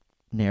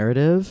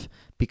narrative,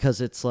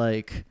 because it's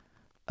like,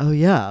 oh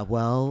yeah,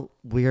 well,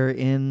 we're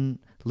in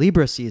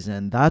Libra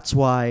season. That's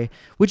why,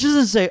 which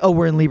isn't to say, oh,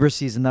 we're in Libra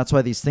season, that's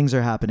why these things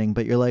are happening.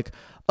 But you're like,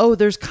 oh,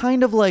 there's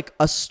kind of like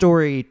a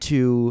story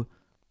to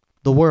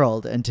the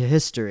world and to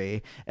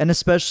history. And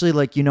especially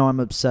like, I'm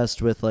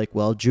obsessed with like,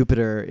 well,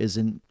 Jupiter is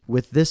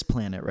with this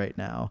planet right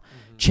now.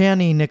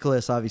 Chani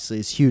Nicholas obviously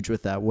is huge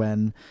with that.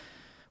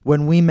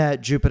 When we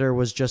met, Jupiter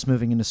was just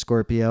moving into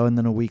Scorpio, and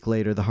then a week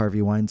later, the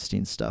Harvey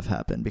Weinstein stuff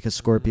happened, because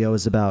Scorpio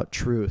is about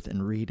truth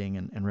and reading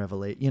and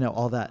revelate,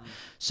 all that.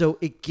 So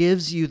it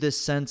gives you this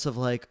sense of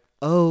like,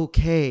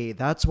 okay,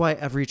 that's why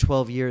every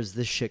 12 years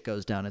this shit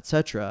goes down,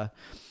 etc.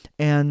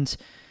 And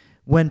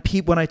when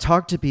I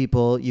talk to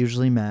people,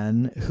 usually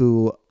men,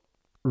 who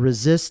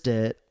resist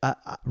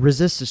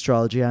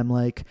astrology, I'm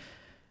like,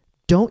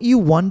 don't you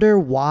wonder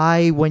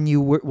why when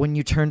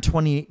you turn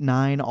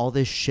 29, all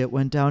this shit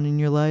went down in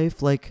your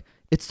life? Like,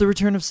 it's the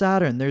return of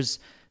Saturn. There's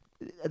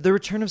the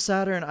return of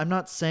Saturn. I'm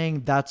not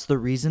saying that's the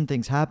reason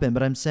things happen,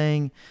 but I'm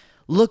saying,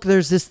 look,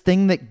 there's this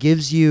thing that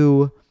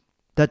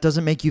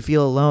doesn't make you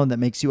feel alone, that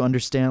makes you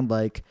understand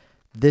like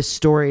this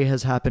story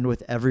has happened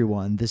with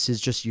everyone. This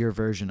is just your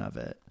version of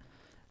it.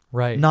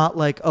 Right. Not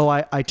like, oh,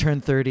 I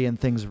turned 30 and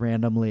things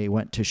randomly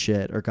went to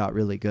shit or got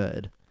really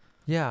good.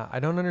 Yeah, I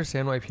don't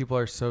understand why people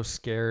are so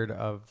scared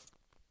of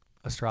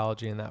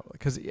astrology in that way,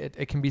 because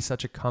it can be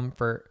such a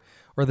comfort,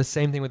 or the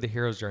same thing with the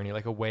hero's journey,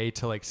 like a way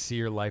to like see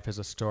your life as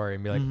a story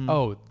and be like,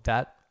 oh,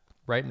 that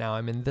right now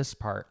I'm in this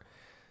part.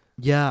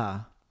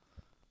 Yeah.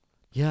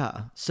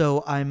 Yeah.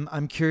 So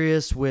I'm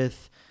curious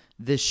with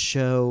this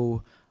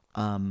show,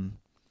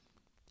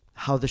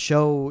 how the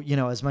show,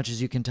 as much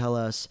as you can tell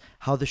us,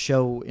 how the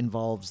show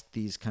involves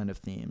these kind of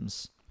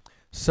themes.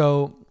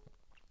 So,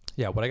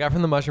 yeah, what I got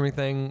from the mushrooming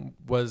thing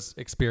was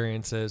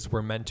experiences.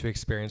 We're meant to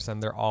experience them.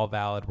 They're all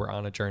valid. We're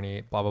on a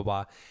journey, blah, blah,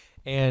 blah.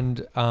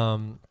 And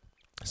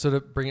so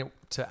to bring it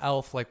to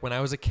Elf, like when I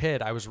was a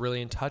kid, I was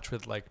really in touch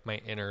with like my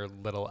inner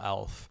little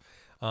elf.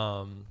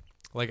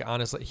 Like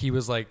honestly, he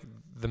was like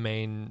the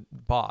main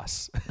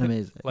boss.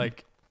 Amazing.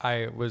 Like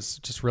I was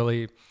just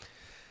really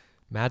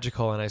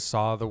magical, and I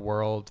saw the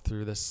world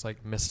through this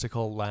like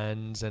mystical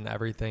lens, and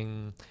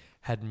everything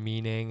had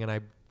meaning, and I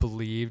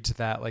believed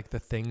that like the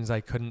things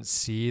I couldn't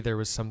see, there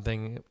was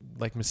something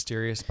like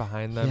mysterious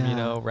behind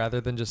them,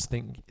 rather than just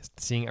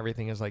seeing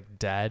everything as like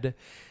dead,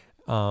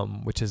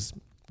 which is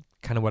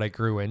kind of what I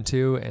grew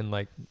into in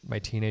like my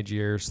teenage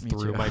years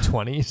through my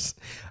 20s.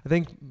 I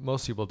think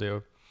most people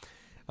do.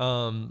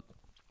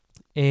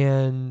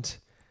 And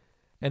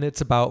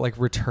it's about like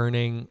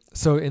returning.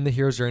 So in the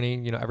hero's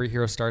journey, every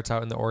hero starts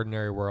out in the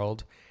ordinary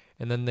world,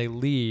 and then they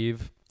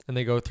leave and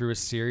they go through a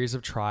series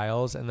of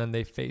trials, and then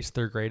they face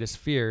their greatest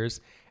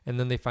fears, and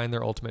then they find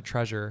their ultimate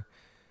treasure,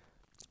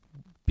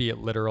 be it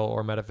literal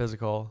or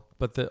metaphysical.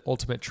 But the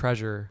ultimate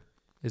treasure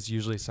is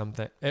usually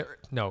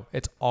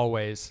it's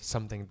always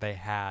something they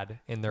had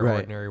in their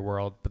ordinary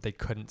world, but they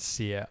couldn't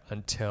see it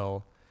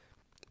until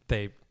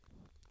they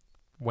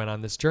went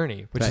on this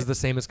journey, which is the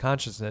same as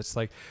consciousness.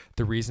 Like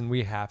the reason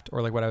we have to,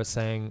 or like what I was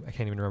saying, I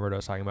can't even remember what I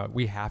was talking about.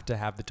 We have to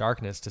have the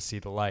darkness to see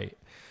the light.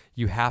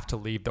 You have to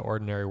leave the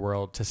ordinary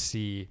world to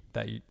see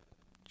that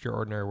your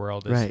ordinary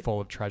world is full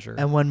of treasure.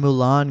 And when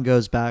Mulan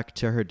goes back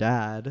to her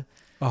dad,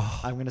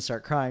 I'm going to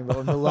start crying. But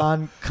when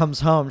Mulan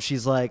comes home,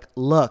 she's like,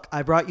 look,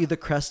 I brought you the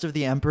crest of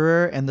the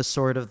emperor and the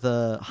sword of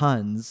the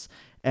Huns.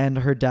 And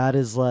her dad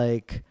is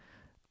like,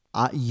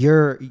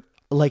 you're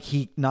like,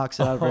 he knocks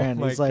it out of her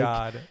hand. He's like,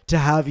 God. To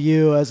have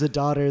you as a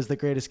daughter is the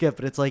greatest gift.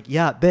 But it's like,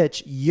 yeah,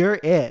 bitch, you're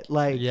it.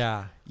 Like,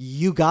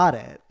 you got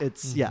it.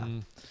 It's,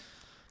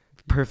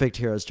 perfect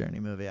hero's journey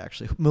movie,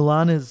 actually.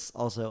 Mulan is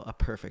also a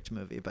perfect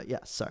movie. But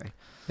yes, sorry.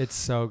 It's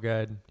so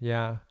good.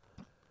 Yeah.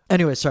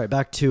 Anyway, sorry,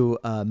 back to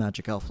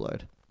Magic Elf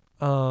Lord.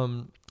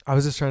 I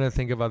was just trying to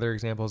think of other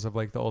examples of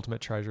like the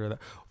ultimate treasure.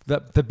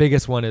 The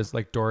biggest one is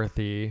like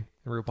Dorothy.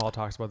 RuPaul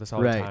talks about this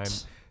all the time.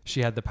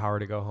 She had the power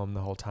to go home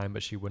the whole time,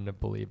 but she wouldn't have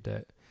believed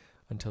it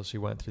until she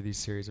went through these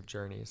series of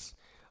journeys.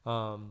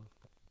 Or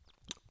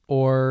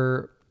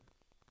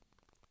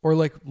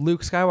like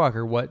Luke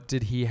Skywalker, what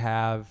did he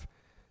have?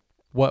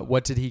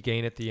 What did he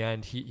gain at the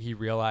end? He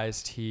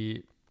realized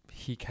he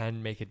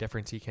can make a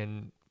difference. He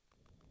can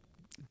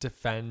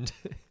defend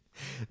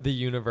the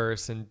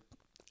universe and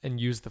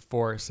use the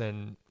Force,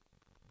 and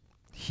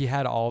he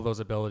had all those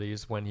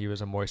abilities when he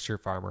was a moisture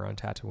farmer on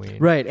Tatooine.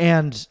 Right,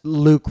 and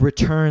Luke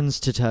returns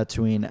to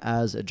Tatooine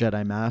as a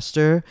Jedi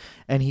Master,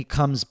 and he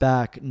comes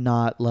back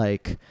not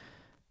like,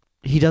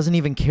 he doesn't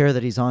even care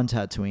that he's on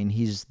Tatooine.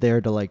 He's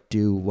there to like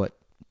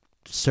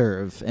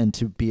serve and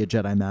to be a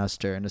Jedi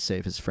Master and to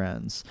save his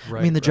friends.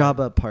 I mean, the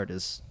Jabba part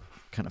is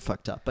kind of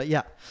fucked up, but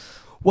yeah.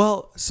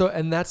 Well,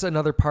 and that's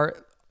another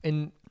part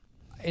in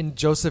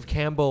Joseph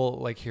Campbell,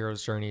 like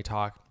hero's journey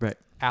talk. Right.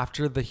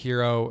 After the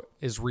hero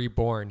is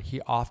reborn,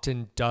 he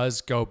often does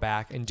go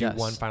back and do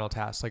one final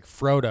task. Like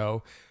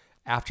Frodo,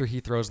 after he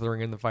throws the ring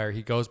in the fire,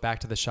 he goes back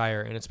to the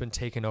Shire, and it's been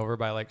taken over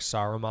by like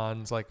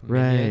Saruman's like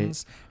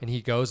minions. And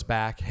he goes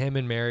back, him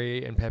and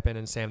Merry and Pippin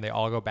and Sam, they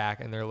all go back,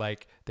 and they're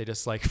like, they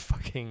just like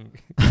fucking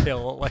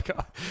kill, like,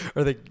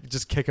 or they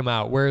just kick him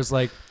out. Whereas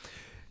like,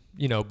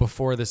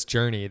 before this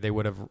journey, they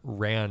would have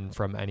ran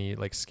from any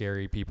like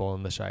scary people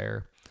in the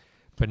Shire.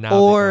 But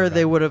now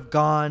they would have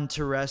gone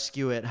to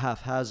rescue it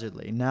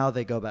haphazardly. Now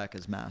they go back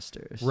as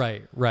masters.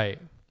 Right.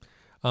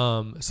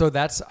 So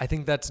I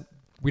think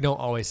we don't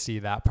always see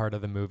that part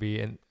of the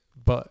movie,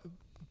 but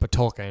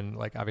Tolkien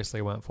like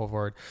obviously went full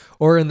forward.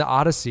 Or in the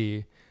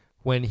Odyssey,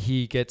 when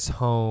he gets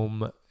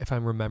home, if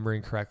I'm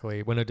remembering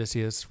correctly, when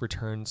Odysseus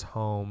returns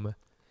home,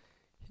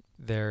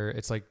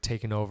 it's like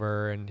taken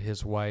over, and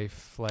his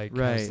wife like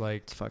has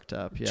like it's fucked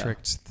up. Yeah,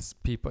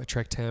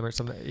 tricked him or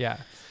something. Yeah.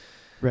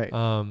 Right.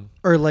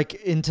 Or like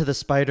Into the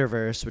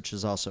Spider-Verse, which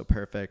is also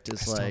perfect,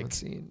 is like,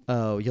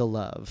 you'll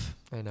love.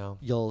 I know.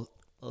 You'll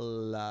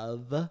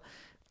love.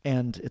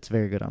 And it's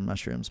very good on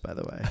mushrooms, by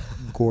the way.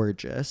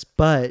 Gorgeous.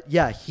 But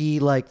yeah, he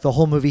like the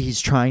whole movie, he's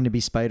trying to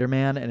be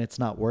Spider-Man and it's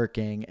not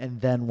working.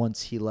 And then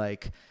once he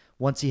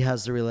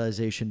has the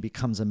realization,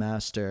 becomes a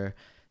master,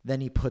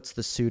 then he puts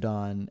the suit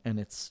on and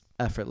it's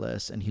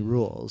effortless and he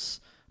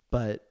rules.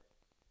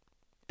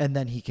 And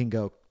then he can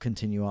go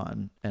continue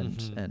on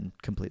and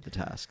complete the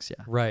tasks.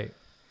 Yeah. Right.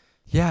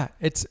 Yeah.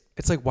 It's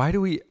like,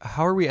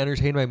 how are we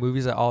entertained by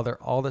movies at all? They're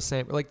all the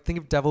same. Like think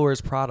of Devil Wears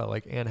Prada,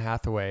 like Anne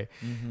Hathaway.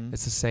 Mm-hmm.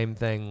 It's the same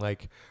thing.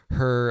 Like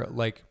her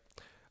like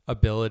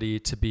ability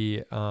to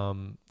be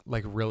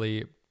like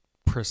really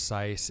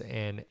precise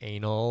and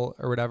anal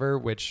or whatever,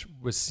 which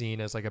was seen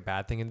as like a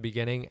bad thing in the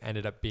beginning,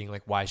 ended up being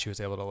like why she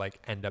was able to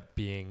like end up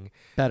being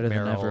Better than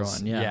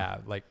Meryl's, everyone. Yeah.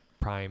 like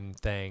prime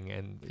thing.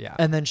 And yeah.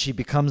 And then she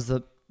becomes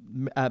at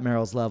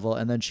Meryl's level,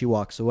 and then she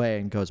walks away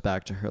and goes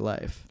back to her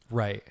life.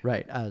 Right.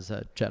 As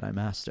a Jedi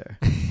Master.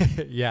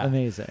 Yeah.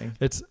 Amazing.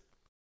 This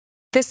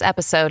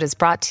episode is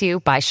brought to you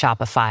by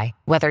Shopify.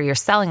 Whether you're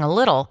selling a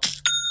little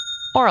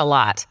or a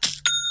lot,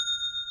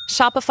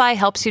 Shopify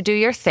helps you do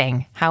your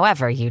thing,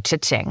 however you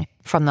cha-ching.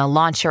 From the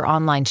launch your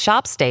online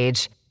shop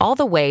stage, all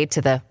the way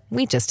to the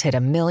we just hit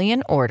 1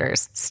 million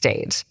orders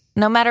stage.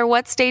 No matter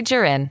what stage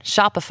you're in,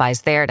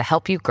 Shopify's there to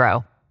help you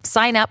grow.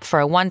 Sign up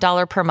for a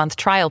 $1 per month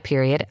trial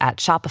period at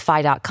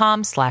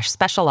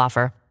shopify.com/special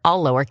offer,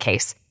 all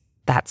lowercase.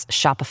 That's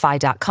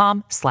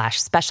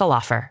shopify.com/special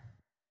offer.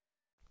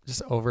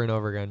 Just over and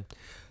over again.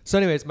 So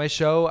anyways, my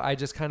show, I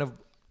just kind of,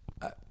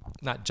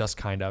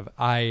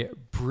 I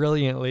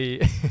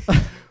brilliantly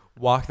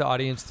walk the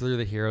audience through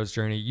the hero's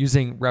journey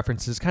using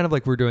references kind of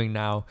like we're doing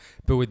now,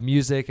 but with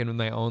music and with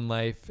my own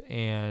life.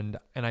 And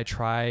I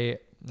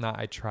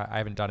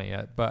haven't done it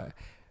yet, but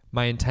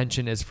my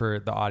intention is for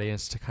the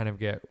audience to kind of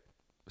get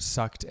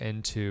sucked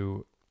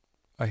into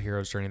a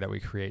hero's journey that we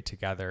create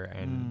together,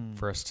 and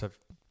for us to,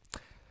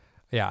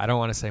 I don't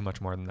want to say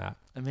much more than that.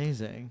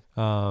 Amazing.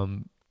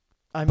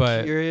 I'm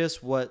but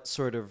curious what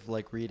sort of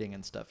like reading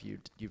and stuff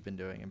you've been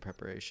doing in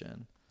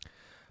preparation.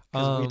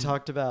 Because we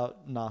talked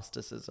about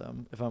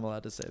Gnosticism, if I'm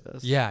allowed to say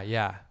this.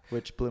 Yeah.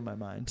 Which blew my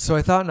mind. So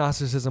I thought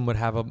Gnosticism would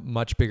have a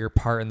much bigger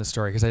part in the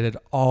story because I did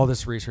all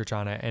this research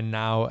on it, and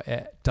now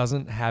it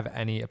doesn't have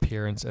any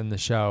appearance in the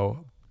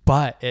show,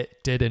 but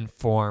it did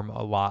inform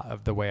a lot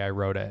of the way I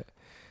wrote it.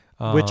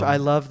 Which I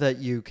love that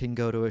you can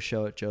go to a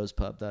show at Joe's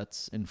Pub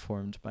that's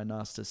informed by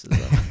Gnosticism.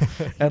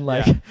 And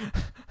like...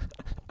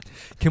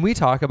 Can we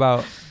talk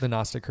about the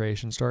Gnostic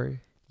creation story?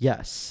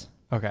 Yes.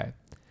 Okay.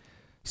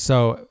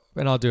 So,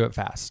 and I'll do it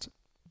fast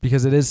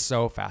because it is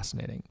so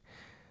fascinating.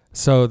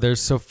 So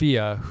there's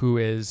Sophia, who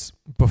is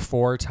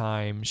before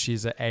time.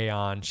 She's an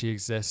aeon. She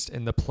exists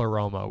in the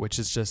pleroma, which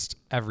is just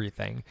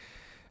everything.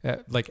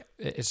 Like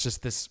it's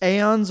just this.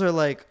 Aeons are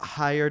like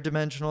higher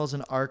dimensionals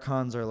and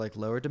archons are like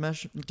lower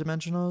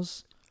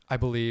dimensionals. I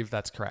believe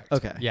that's correct.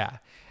 Okay. Yeah.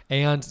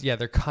 Aeons,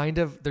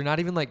 they're not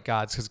even like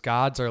gods, because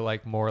gods are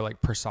like more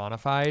like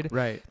personified.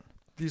 Right.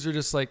 These are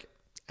just like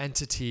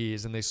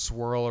entities, and they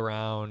swirl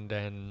around,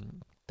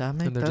 and that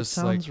just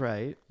sounds like,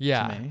 right.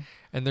 Yeah. To me.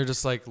 And they're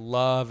just like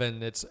love,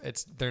 and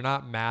they're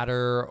not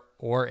matter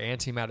or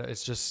antimatter.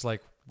 It's just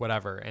like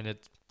whatever.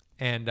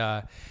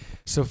 And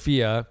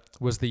Sophia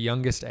was the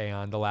youngest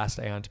Aeon, the last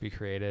Aeon to be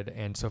created.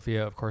 And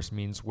Sophia, of course,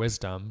 means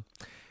wisdom.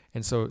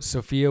 And so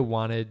Sophia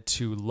wanted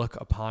to look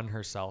upon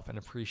herself and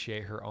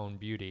appreciate her own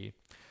beauty.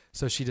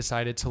 So she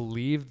decided to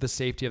leave the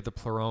safety of the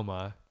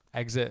pleroma,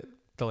 exit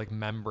the like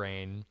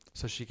membrane,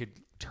 so she could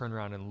turn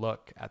around and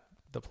look at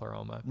the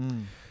pleroma.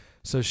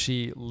 So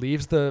she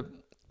leaves the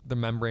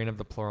membrane of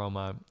the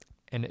pleroma,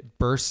 and it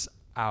bursts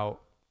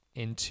out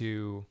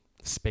into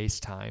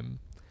space-time.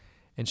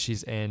 And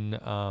she's in,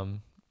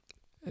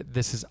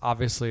 this is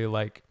obviously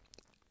like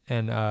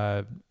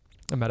a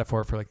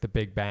metaphor for like the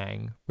Big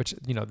Bang, which,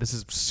 this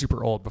is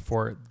super old,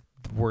 before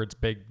the words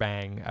Big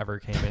Bang ever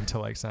came into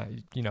like,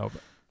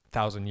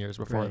 1,000 years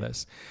before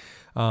this.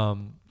 So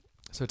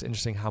it's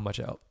interesting how much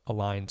it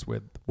aligns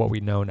with what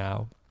we know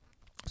now.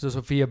 So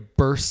Sophia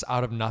bursts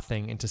out of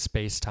nothing into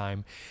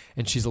space-time,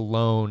 and she's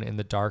alone in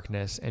the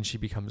darkness, and she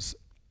becomes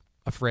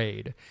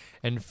afraid.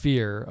 And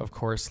fear, of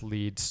course,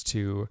 leads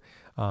to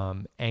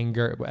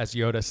anger. As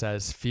Yoda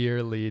says,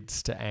 fear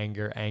leads to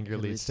anger, anger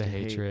leads to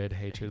hatred,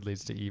 hatred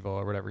leads to evil,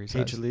 or whatever he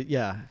says.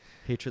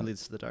 Hatred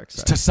leads to the dark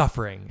side. To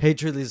suffering.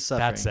 Hatred leads to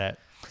suffering. That's it.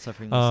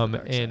 Suffering leads to the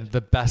dark in side.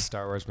 the best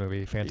Star Wars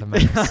movie, Phantom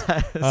Menace.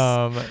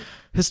 Yes.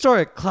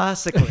 Historic,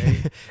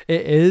 classically.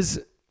 It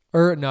is,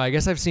 or no, I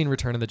guess I've seen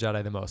Return of the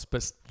Jedi the most,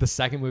 but the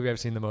second movie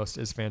I've seen the most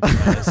is Phantom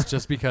Menace,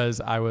 just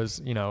because I was,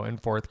 in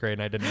fourth grade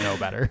and I didn't know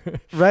better.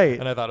 Right.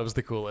 And I thought it was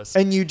the coolest.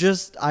 And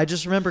I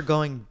just remember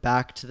going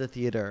back to the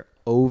theater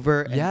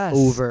over and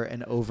over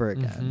and over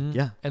again. Mm-hmm.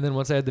 Yeah. And then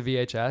once I had the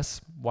VHS,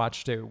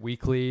 watched it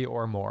weekly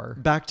or more.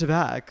 Back to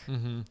back.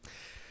 Mm-hmm.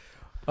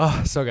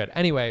 Oh, so good.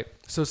 Anyway,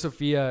 so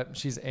Sophia,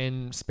 she's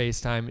in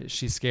space-time.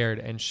 She's scared,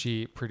 and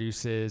she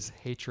produces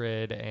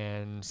hatred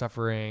and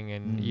suffering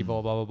and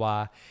evil, blah, blah,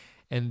 blah.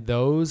 And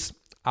those,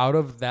 out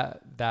of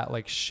that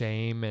like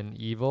shame and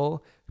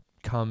evil,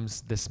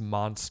 comes this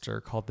monster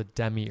called the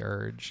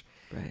Demiurge.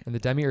 Right. And the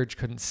Demiurge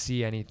couldn't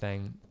see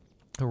anything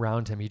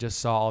around him. He just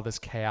saw all this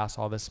chaos,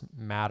 all this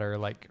matter,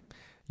 like,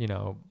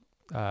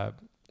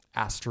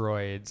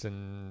 asteroids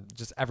and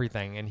just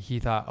everything. And he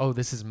thought, oh,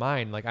 this is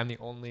mine. Like, I'm the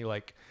only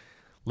like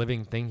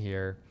living thing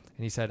here.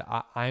 And he said,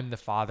 I'm the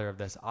father of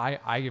this. I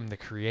am the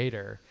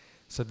creator.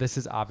 So this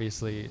is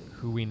obviously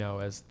who we know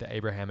as the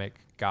Abrahamic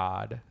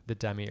God, the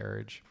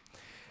Demiurge.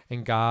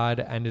 And God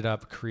ended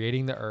up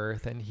creating the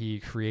earth, and he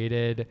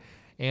created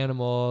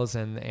animals,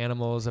 and the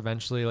animals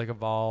eventually like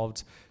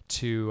evolved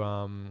to,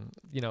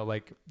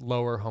 like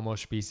lower Homo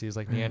species,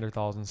 like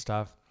Neanderthals and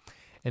stuff.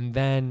 And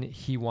then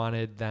he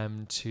wanted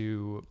them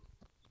to,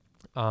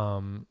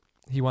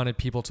 he wanted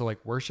people to like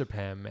worship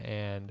him.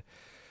 And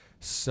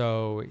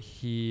so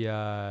he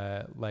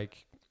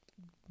like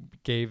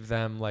gave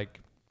them like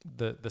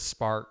the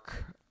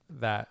spark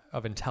that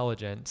of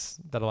intelligence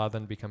that allowed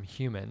them to become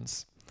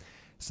humans.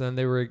 So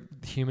then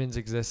humans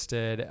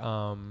existed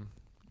in,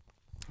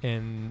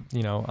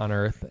 on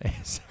Earth.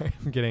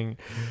 Sorry,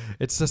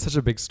 it's just such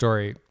a big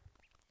story.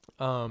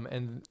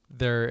 And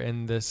they're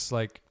in this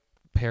like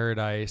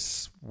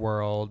paradise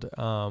world,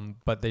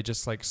 but they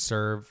just like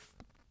serve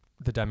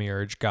the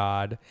demiurge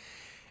god.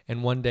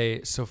 And one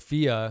day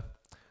Sophia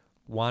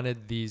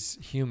wanted these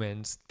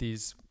humans,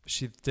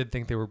 she did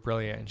think they were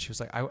brilliant, and she was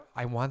like,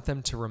 I want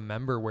them to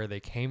remember where they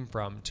came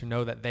from, to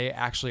know that they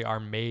actually are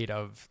made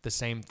of the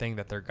same thing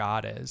that their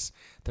God is.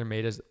 They're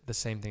made as the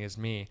same thing as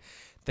me.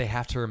 They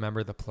have to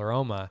remember the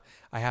pleroma.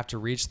 I have to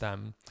reach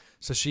them.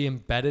 So she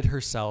embedded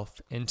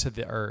herself into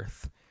the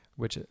earth,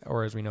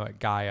 or as we know it,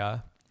 Gaia,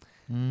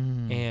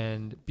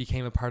 and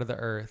became a part of the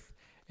earth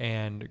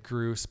and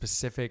grew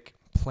specific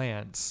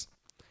plants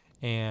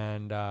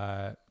and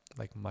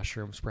like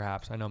mushrooms,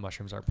 perhaps. I know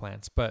mushrooms aren't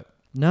plants, but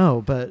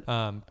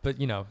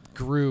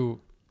grew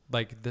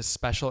like this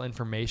special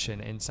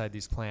information inside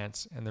these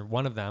plants. And then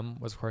one of them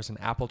was, of course, an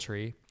apple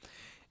tree.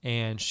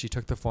 And she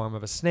took the form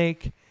of a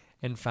snake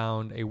and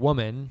found a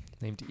woman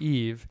named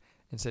Eve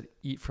and said,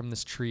 eat from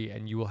this tree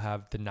and you will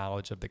have the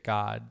knowledge of the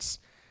gods.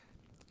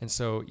 And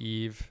so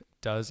Eve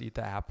does eat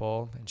the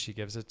apple, and she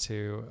gives it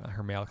to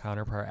her male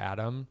counterpart,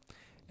 Adam.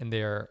 And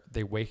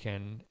they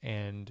waken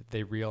and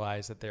they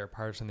realize that they're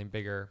part of something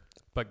bigger.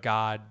 But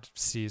God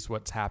sees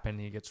what's happened.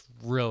 He gets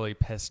really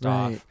pissed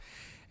off,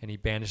 and he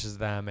banishes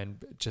them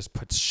and just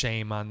puts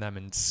shame on them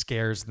and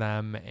scares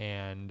them.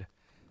 And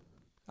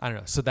I don't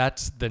know. So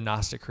that's the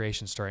Gnostic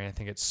creation story. And I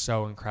think it's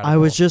so incredible. I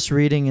was just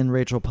reading in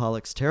Rachel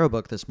Pollack's tarot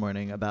book this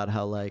morning about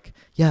how, like,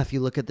 if you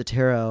look at the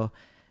tarot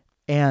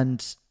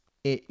and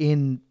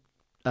in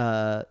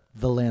the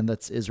land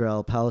that's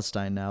Israel,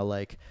 Palestine now,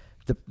 like,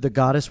 the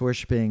goddess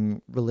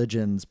worshipping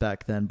religions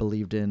back then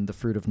believed in the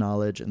fruit of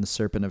knowledge and the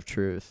serpent of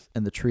truth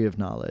and the tree of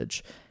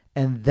knowledge.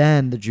 And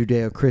then the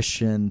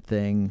Judeo-Christian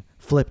thing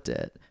flipped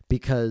it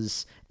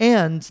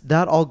and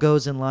that all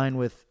goes in line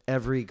with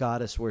every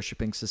goddess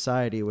worshipping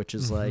society, which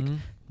is like,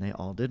 they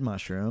all did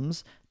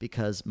mushrooms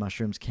because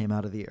mushrooms came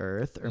out of the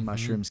earth, or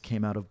mushrooms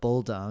came out of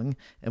bull dung.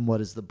 And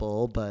what is the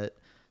bull but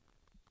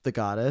the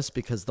goddess,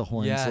 because the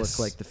horns look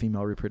like the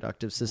female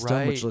reproductive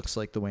system, which looks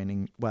like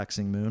the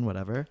waxing moon,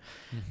 whatever.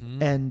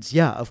 And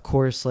of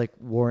course, like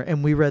war.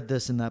 And we read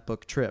this in that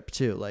book Trip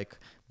too, like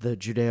the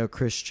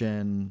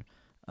Judeo-Christian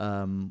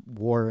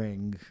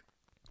warring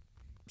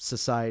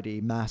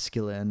society,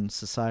 masculine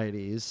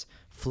societies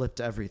flipped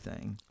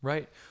everything.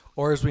 Right.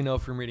 Or as we know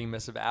from reading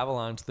Mists of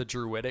Avalon, the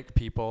Druidic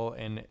people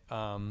in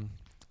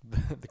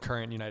the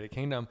current United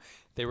Kingdom,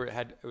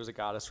 it was a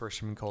goddess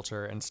worshiping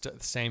culture, and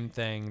same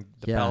thing,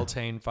 the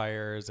Beltane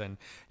fires and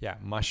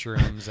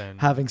mushrooms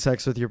and having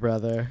sex with your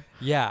brother.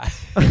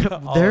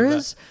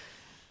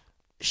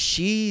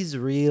 She's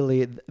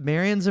really,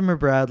 Marion Zimmer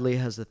Bradley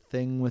has a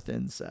thing with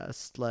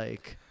incest,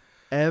 like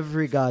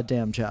every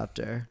goddamn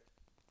chapter.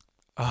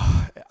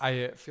 Oh,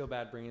 I feel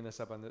bad bringing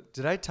this up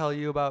did I tell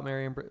you about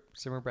Marion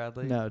Zimmer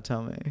Bradley? No,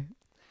 tell me.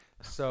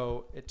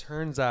 So it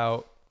turns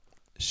out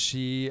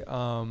she,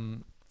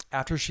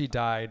 after she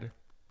died,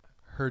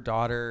 her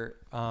daughter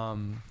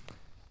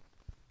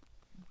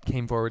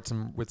came forward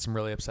with some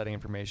really upsetting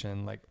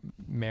information. Like,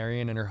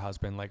 Marion and her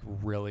husband like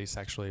really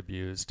sexually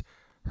abused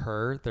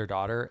her, their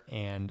daughter,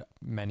 and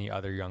many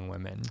other young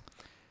women.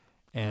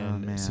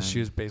 And so she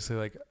was basically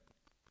like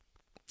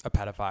a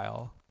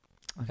pedophile.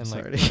 I'm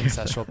sorry like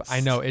incestual.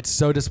 I know, it's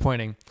so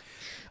disappointing.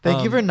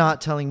 Thank you for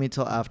not telling me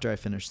till after I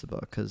finished the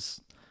book,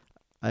 because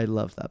I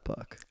love that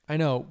book. I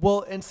know.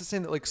 Well, and it's the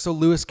same that like, so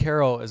Lewis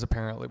Carroll was a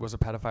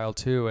pedophile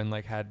too, and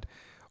like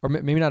or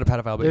maybe not a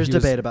pedophile, but there's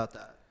debate about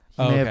that.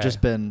 He may have just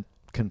been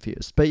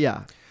confused, but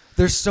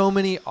there's so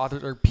many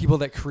authors or people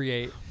that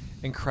create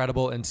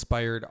incredible,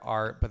 inspired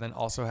art, but then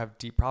also have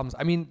deep problems.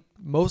 I mean,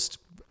 most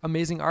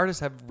amazing artists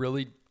have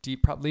really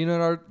deep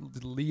problems.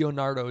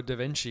 Leonardo da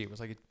Vinci was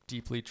like a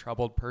deeply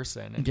troubled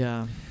person.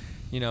 And,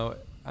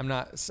 I'm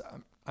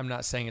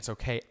not saying it's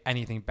okay,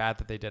 anything bad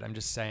that they did. I'm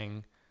just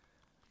saying,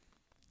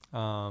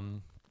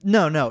 no.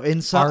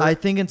 I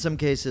think in some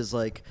cases,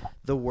 like,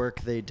 the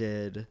work they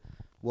did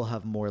will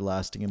have more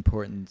lasting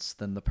importance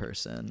than the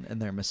person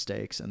and their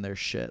mistakes and their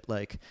shit.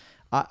 Like,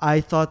 I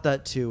thought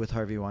that too with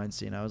Harvey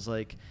Weinstein. I was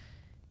like,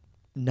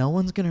 no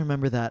one's going to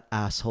remember that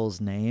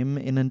asshole's name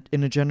in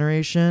a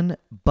generation,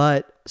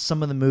 but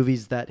some of the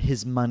movies that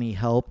his money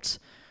helped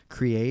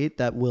create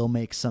that will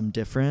make some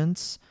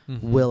difference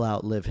will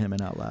outlive him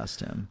and outlast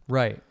him.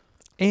 Right.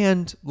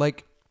 And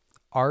like,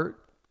 art,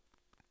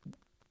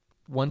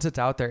 once it's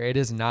out there, it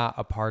is not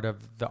a part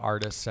of the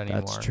artist anymore.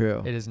 That's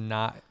true. It is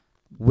not.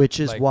 Which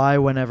is why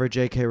whenever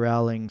J.K.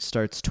 Rowling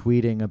starts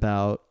tweeting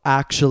about,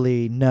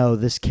 actually, no,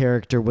 this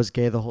character was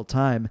gay the whole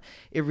time,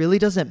 it really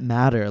doesn't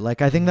matter.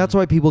 Like, I think that's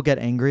why people get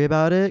angry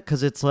about it,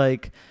 because it's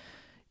like,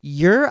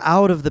 you're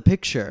out of the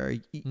picture.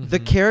 The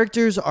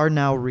characters are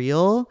now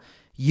real.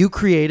 You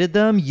created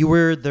them. You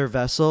were their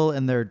vessel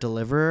and their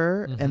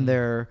deliverer and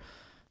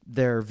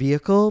their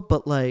vehicle,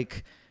 but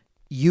like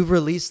you've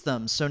released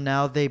them, so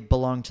now they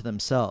belong to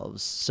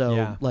themselves.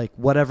 So like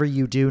whatever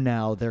you do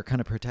now, they're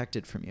kind of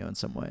protected from you in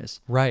some ways.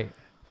 Right.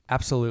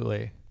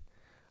 Absolutely.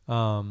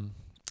 And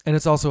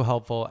it's also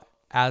helpful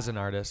as an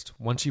artist,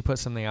 once you put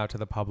something out to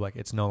the public,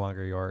 it's no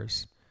longer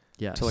yours.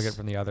 Yes. To look at it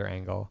from the other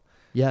angle.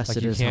 Yes, like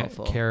it you is can't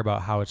helpful. care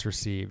about how it's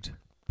received,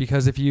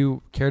 because if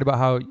you cared about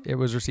how it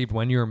was received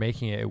when you were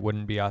making it, it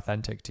wouldn't be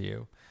authentic to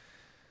you.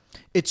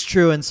 It's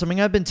true. And something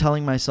I've been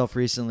telling myself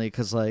recently,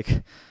 because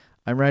like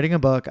I'm writing a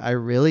book, I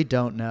really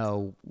don't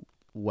know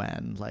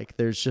when. Like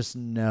there's just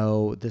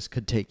this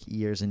could take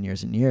years and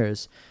years and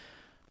years.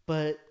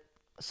 But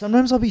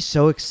sometimes I'll be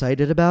so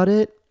excited about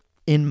it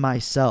in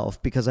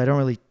myself because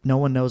no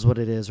one knows what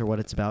it is or what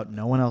it's about.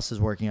 No one else is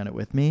working on it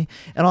with me.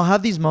 And I'll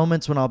have these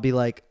moments when I'll be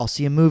like, I'll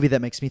see a movie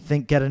that makes me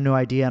get a new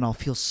idea, and I'll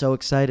feel so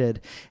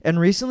excited. And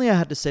recently I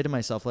had to say to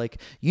myself,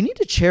 like, you need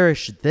to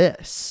cherish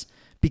this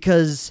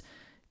because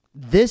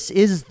this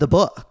is the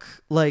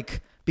book.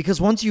 Like,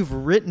 because once you've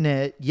written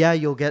it,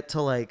 you'll get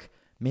to like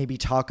maybe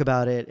talk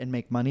about it and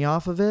make money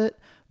off of it,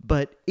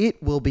 but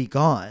it will be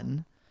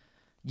gone.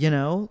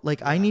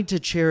 Like I need to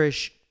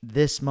cherish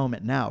this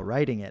moment now,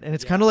 writing it. And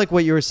it's kind of like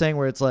what you were saying,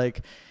 where it's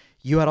like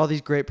you had all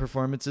these great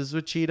performances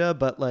with Cheetah,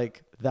 but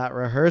like that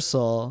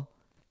rehearsal,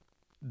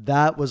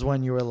 that was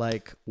when you were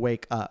like,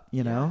 wake up,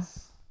 know?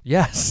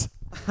 Yes.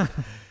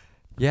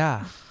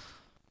 Yeah.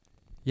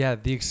 Yeah.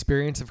 The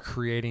experience of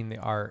creating the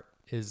art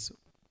is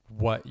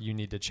what you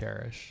need to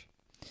cherish.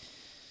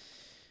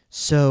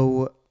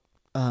 So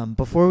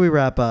before we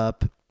wrap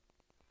up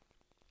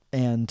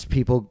and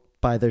people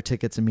buy their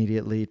tickets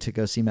immediately to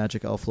go see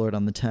Magic Elf Lord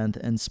on the 10th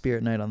and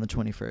Spirit Night on the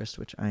 21st,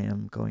 which I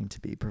am going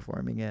to be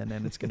performing in,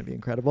 and it's going to be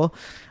incredible.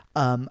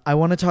 I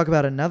want to talk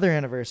about another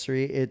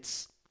anniversary.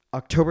 It's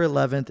October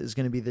 11th is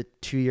going to be the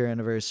 2-year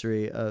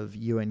anniversary of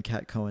you and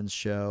Kat Cohen's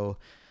show,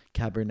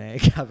 Cabaret,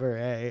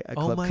 at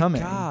Club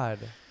Cumming. Oh my God.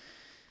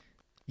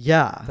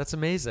 Yeah. That's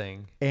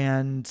amazing.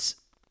 And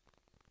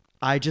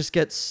I just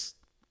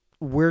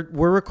we're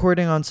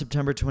recording on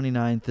September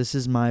 29th. This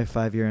is my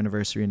 5-year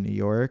anniversary in New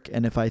York.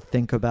 And if I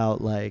think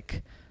about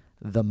like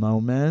the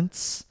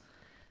moments,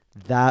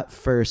 that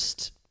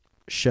first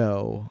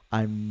show,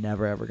 I'm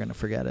never, ever going to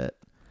forget it.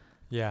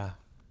 Yeah.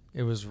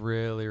 It was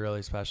really,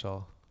 really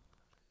special.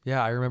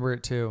 Yeah. I remember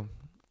it too.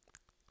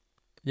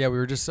 Yeah. We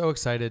were just so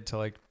excited to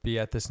like be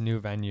at this new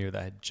venue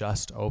that had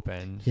just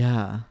opened.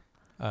 Yeah.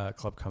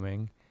 Club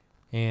Cumming.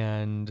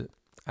 And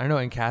I don't know.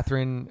 And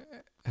Catherine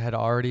had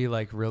already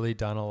like really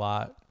done a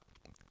lot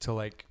to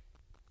like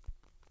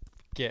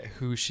get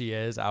who she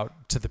is out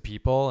to the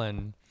people.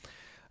 And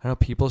I don't know,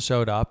 people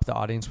showed up, the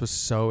audience was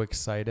so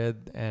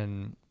excited,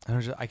 and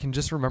I can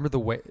just remember the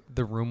way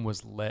the room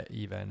was lit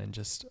even, and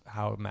just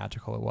how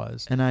magical it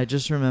was. And I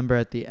just remember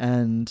at the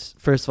end,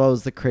 first of all, it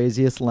was the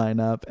craziest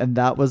lineup, and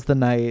that was the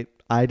night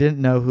I didn't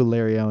know who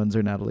Larry Owens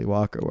or Natalie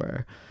Walker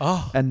were.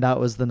 Oh. And that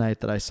was the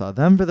night that I saw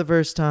them for the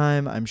first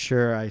time. I'm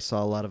sure I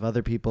saw a lot of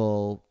other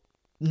people.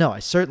 No, I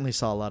certainly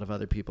saw a lot of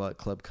other people at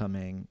Club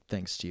Cumming,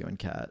 thanks to you and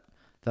Kat,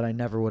 that I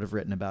never would have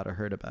written about or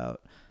heard about.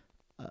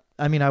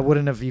 I mean, I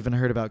wouldn't have even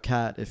heard about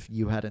Kat if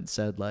you hadn't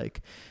said,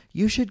 like,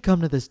 you should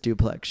come to this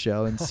duplex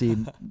show and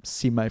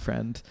see my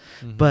friend.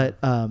 Mm-hmm.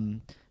 But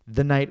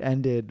the night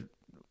ended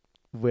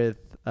with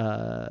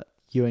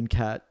you and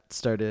Kat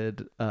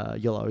started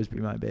You'll Always Be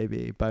My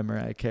Baby by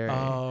Mariah Carey.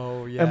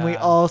 Oh, yeah. And we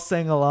all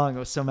sang along. It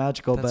was so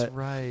magical. That's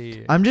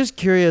right. I'm just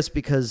curious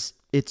because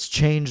it's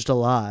changed a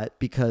lot,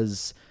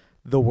 because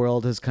the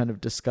world has kind of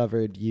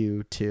discovered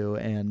you too,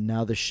 and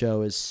now the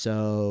show is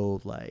so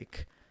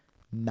like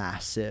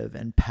massive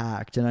and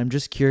packed, and I'm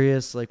just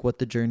curious like what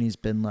the journey's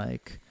been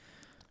like.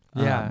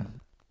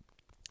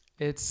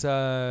 It's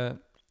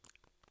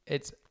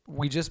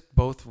we just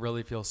both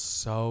really feel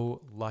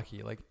so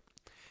lucky. Like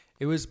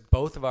it was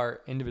both of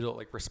our individual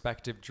like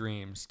respective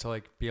dreams to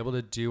like be able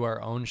to do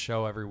our own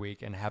show every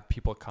week and have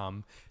people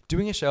come.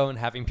 Doing a show and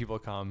having people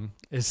come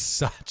is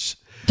such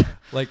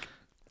like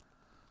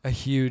a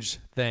huge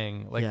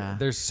thing. Like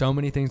there's so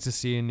many things to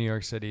see in New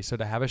York City. So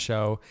to have a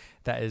show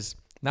that is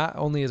not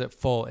only is it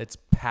full, it's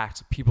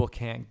packed. People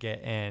can't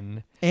get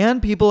in.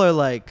 And people are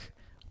like,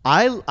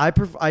 I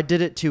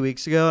did it 2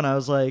 weeks ago and I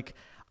was like,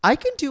 I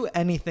can do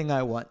anything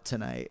I want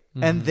tonight.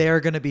 Mm-hmm. And they're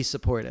going to be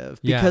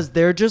supportive because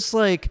they're just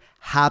like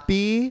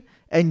happy,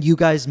 and you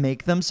guys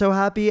make them so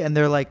happy, and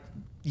they're like,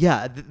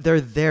 they're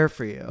there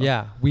for you.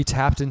 Yeah. We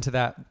tapped into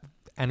that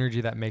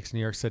energy that makes New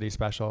York City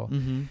special.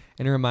 Mm-hmm.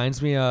 And it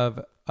reminds me of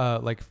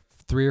like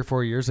 3 or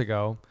 4 years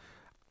ago,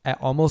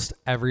 at almost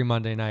every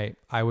Monday night,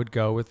 I would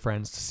go with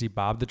friends to see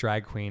Bob the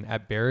Drag Queen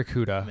at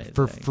Barracuda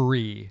for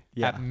free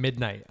at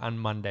midnight on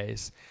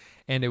Mondays.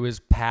 And it was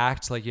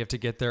packed. Like you have to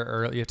get there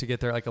early. You have to get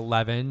there like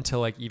 11 to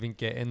like even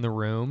get in the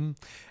room.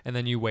 And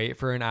then you wait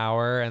for an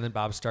hour, and then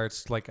Bob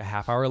starts like a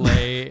half hour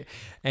late.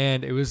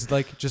 And it was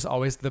like just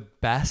always the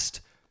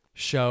best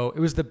show. It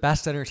was the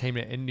best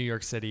entertainment in New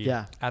York City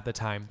Yeah. at the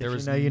time. There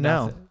If was you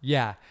know. nothing.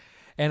 Yeah.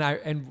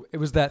 And it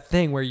was that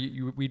thing where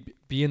we'd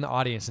be in the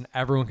audience and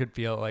everyone could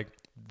feel like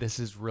this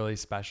is really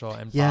special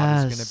and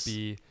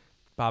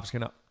Bob's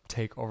gonna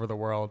take over the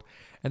world.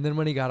 And then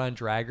when he got on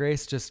Drag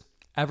Race, just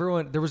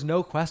everyone, there was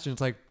no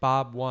questions. Like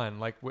Bob won.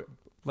 Like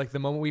the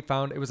moment we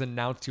found it was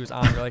announced he was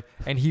on, we're like,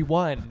 and he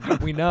won.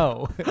 We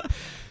know.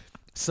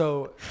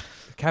 So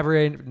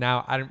Cabaret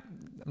now, I'm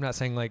not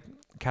saying like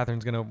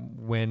Catherine's gonna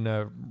win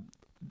a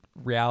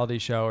reality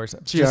show or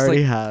something. She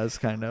already has,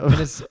 kind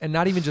of. And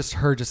not even just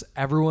her, just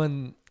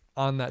everyone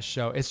on that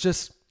show. It's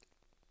just,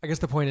 I guess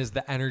the point is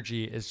the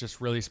energy is just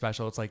really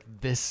special. It's like,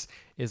 this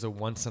is a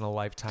once in a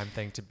lifetime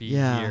thing to be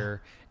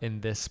here in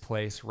this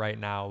place right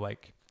now.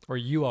 Like, or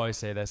you always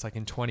say this, like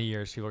in 20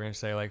 years, people are going to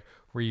say like,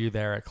 were you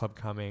there at Club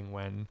Cumming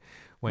when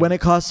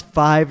it cost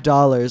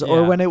 $5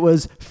 or when it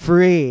was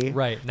free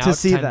right now to it's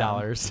see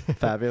 $10. Them.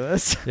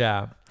 Fabulous.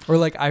 Yeah. Or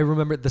like, I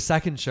remember the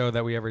second show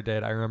that we ever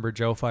did, I remember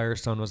Joe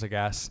Firestone was a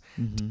guest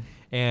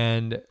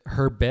and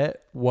her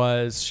bit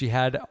was she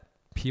had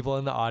people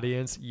in the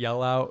audience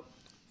yell out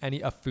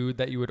a food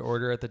that you would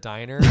order at the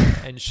diner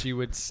and she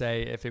would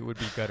say if it would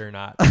be good or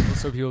not.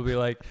 So people would be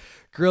like,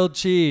 grilled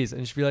cheese,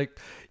 and she'd be like,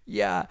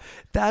 yeah,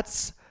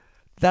 that's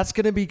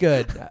gonna be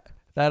good,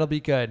 that'll be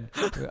good.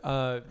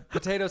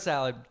 Potato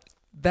salad,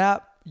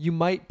 that you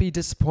might be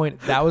disappointed.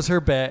 That was her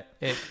bit.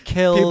 It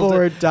killed. People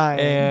were dying.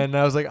 And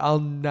I was like, I'll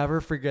never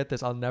forget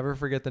this. I'll never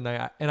forget the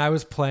night. And I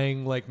was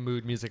playing like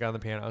mood music on the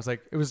piano. I was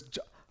like, it was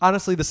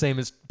honestly the same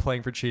as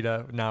playing for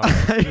Cheetah now.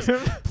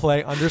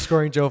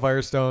 Underscoring Joe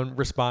Firestone,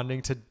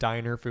 responding to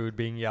diner food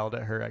being yelled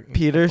at her.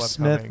 Peter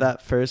Smith Cumming.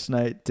 That first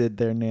night did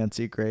their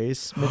Nancy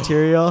Grace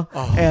material,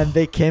 and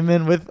they came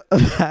in with a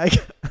bag,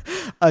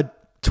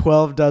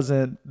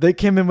 they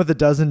came in with a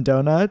dozen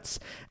donuts,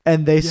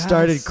 and they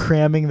started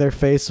cramming their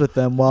face with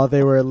them while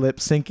they were lip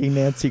syncing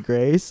Nancy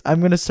Grace.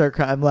 I'm gonna start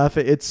crying. I'm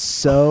laughing. It's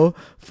so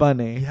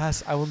funny.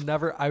 Yes, I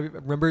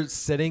remember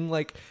sitting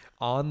like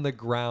on the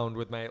ground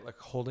with my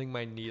holding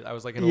my knee. I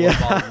was like in a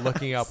little ball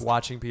looking up,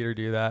 watching Peter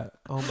do that.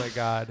 Oh my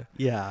God.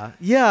 Yeah.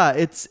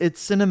 It's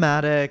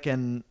cinematic,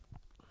 and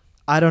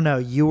I don't know.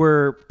 You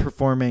were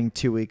performing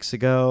 2 weeks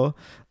ago,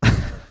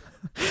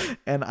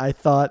 and I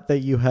thought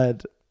that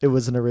it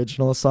was an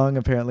original song.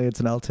 Apparently it's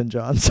an Elton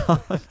John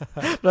song.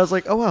 But I was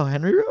like, oh wow,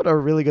 Henry wrote a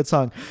really good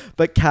song.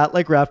 But Kat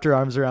wrapped her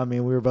arms around me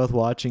and we were both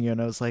watching you, and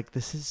I was like,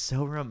 this is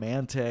so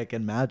romantic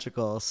and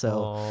magical.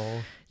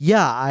 So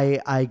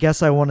I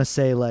guess I want to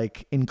say,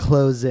 like, in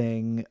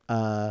closing,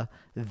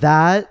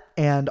 that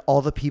and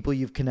all the people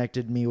you've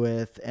connected me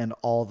with and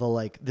all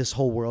the this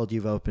whole world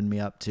you've opened me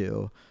up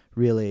to,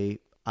 really,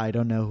 I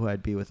don't know who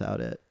I'd be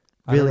without it.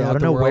 Really, I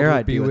don't know where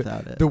I'd be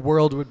without it. The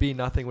world would be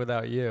nothing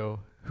without you.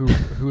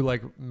 Who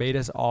made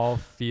us all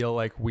feel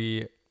like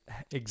we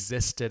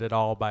existed at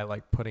all by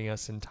like putting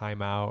us in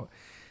timeout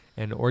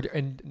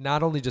and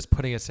not only just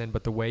putting us in,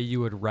 but the way you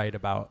would write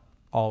about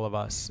all of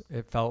us.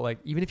 It felt like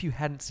even if you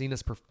hadn't seen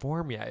us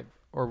perform yet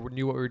or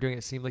knew what we were doing,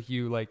 it seemed like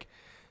you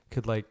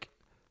could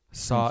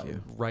saw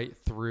right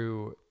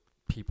through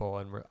people.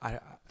 And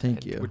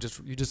you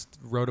just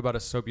wrote about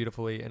us so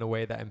beautifully in a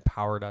way that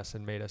empowered us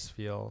and made us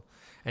feel.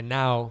 And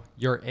now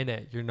you're in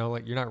it. You're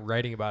not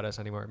writing about us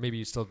anymore. Maybe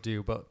you still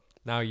do, but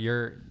now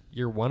you're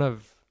one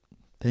of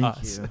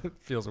us. It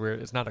feels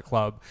weird. It's not a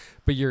club,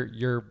 but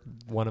you're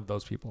one of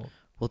those people.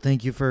 Well,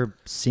 thank you for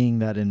seeing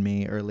that in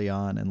me early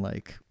on and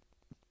like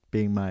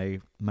being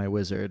my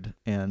wizard.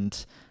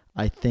 And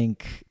I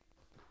think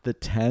the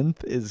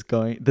 10th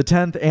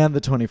and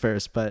the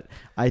 21st, but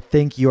I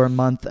think your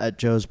month at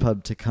Joe's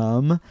Pub to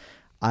come.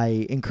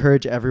 I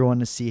encourage everyone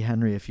to see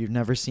Henry. If you've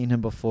never seen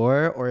him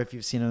before, or if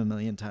you've seen him a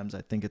million times,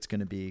 I think it's going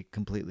to be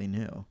completely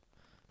new.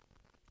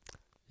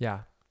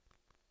 Yeah.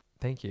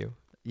 Thank you.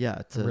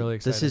 Yeah. I'm really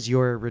excited. This is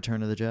your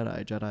Return of the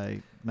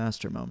Jedi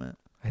Master moment.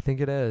 I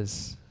think it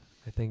is.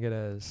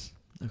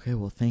 Okay.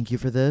 Well, thank you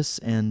for this.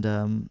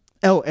 And,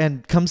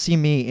 and come see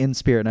me in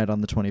Spirit Night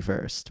on the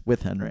 21st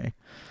with Henry.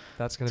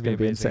 That's going to be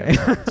amazing. It's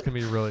going to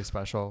be really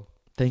special.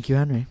 Thank you,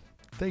 Henry.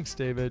 Thanks,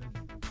 David.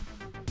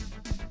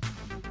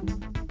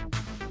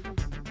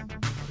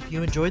 If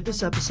you enjoyed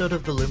this episode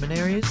of The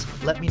Luminaries,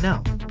 let me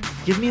know.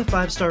 Give me a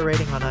 5-star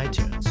rating on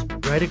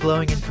iTunes. Write a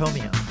glowing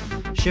encomium.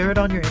 Share it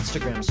on your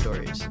Instagram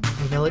stories.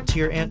 Email it to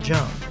your Aunt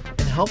Joan.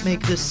 And help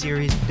make this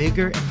series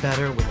bigger and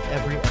better with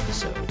every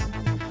episode.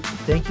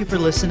 Thank you for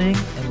listening,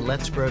 and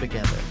let's grow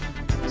together.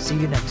 See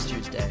you next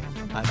Tuesday.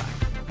 Bye-bye.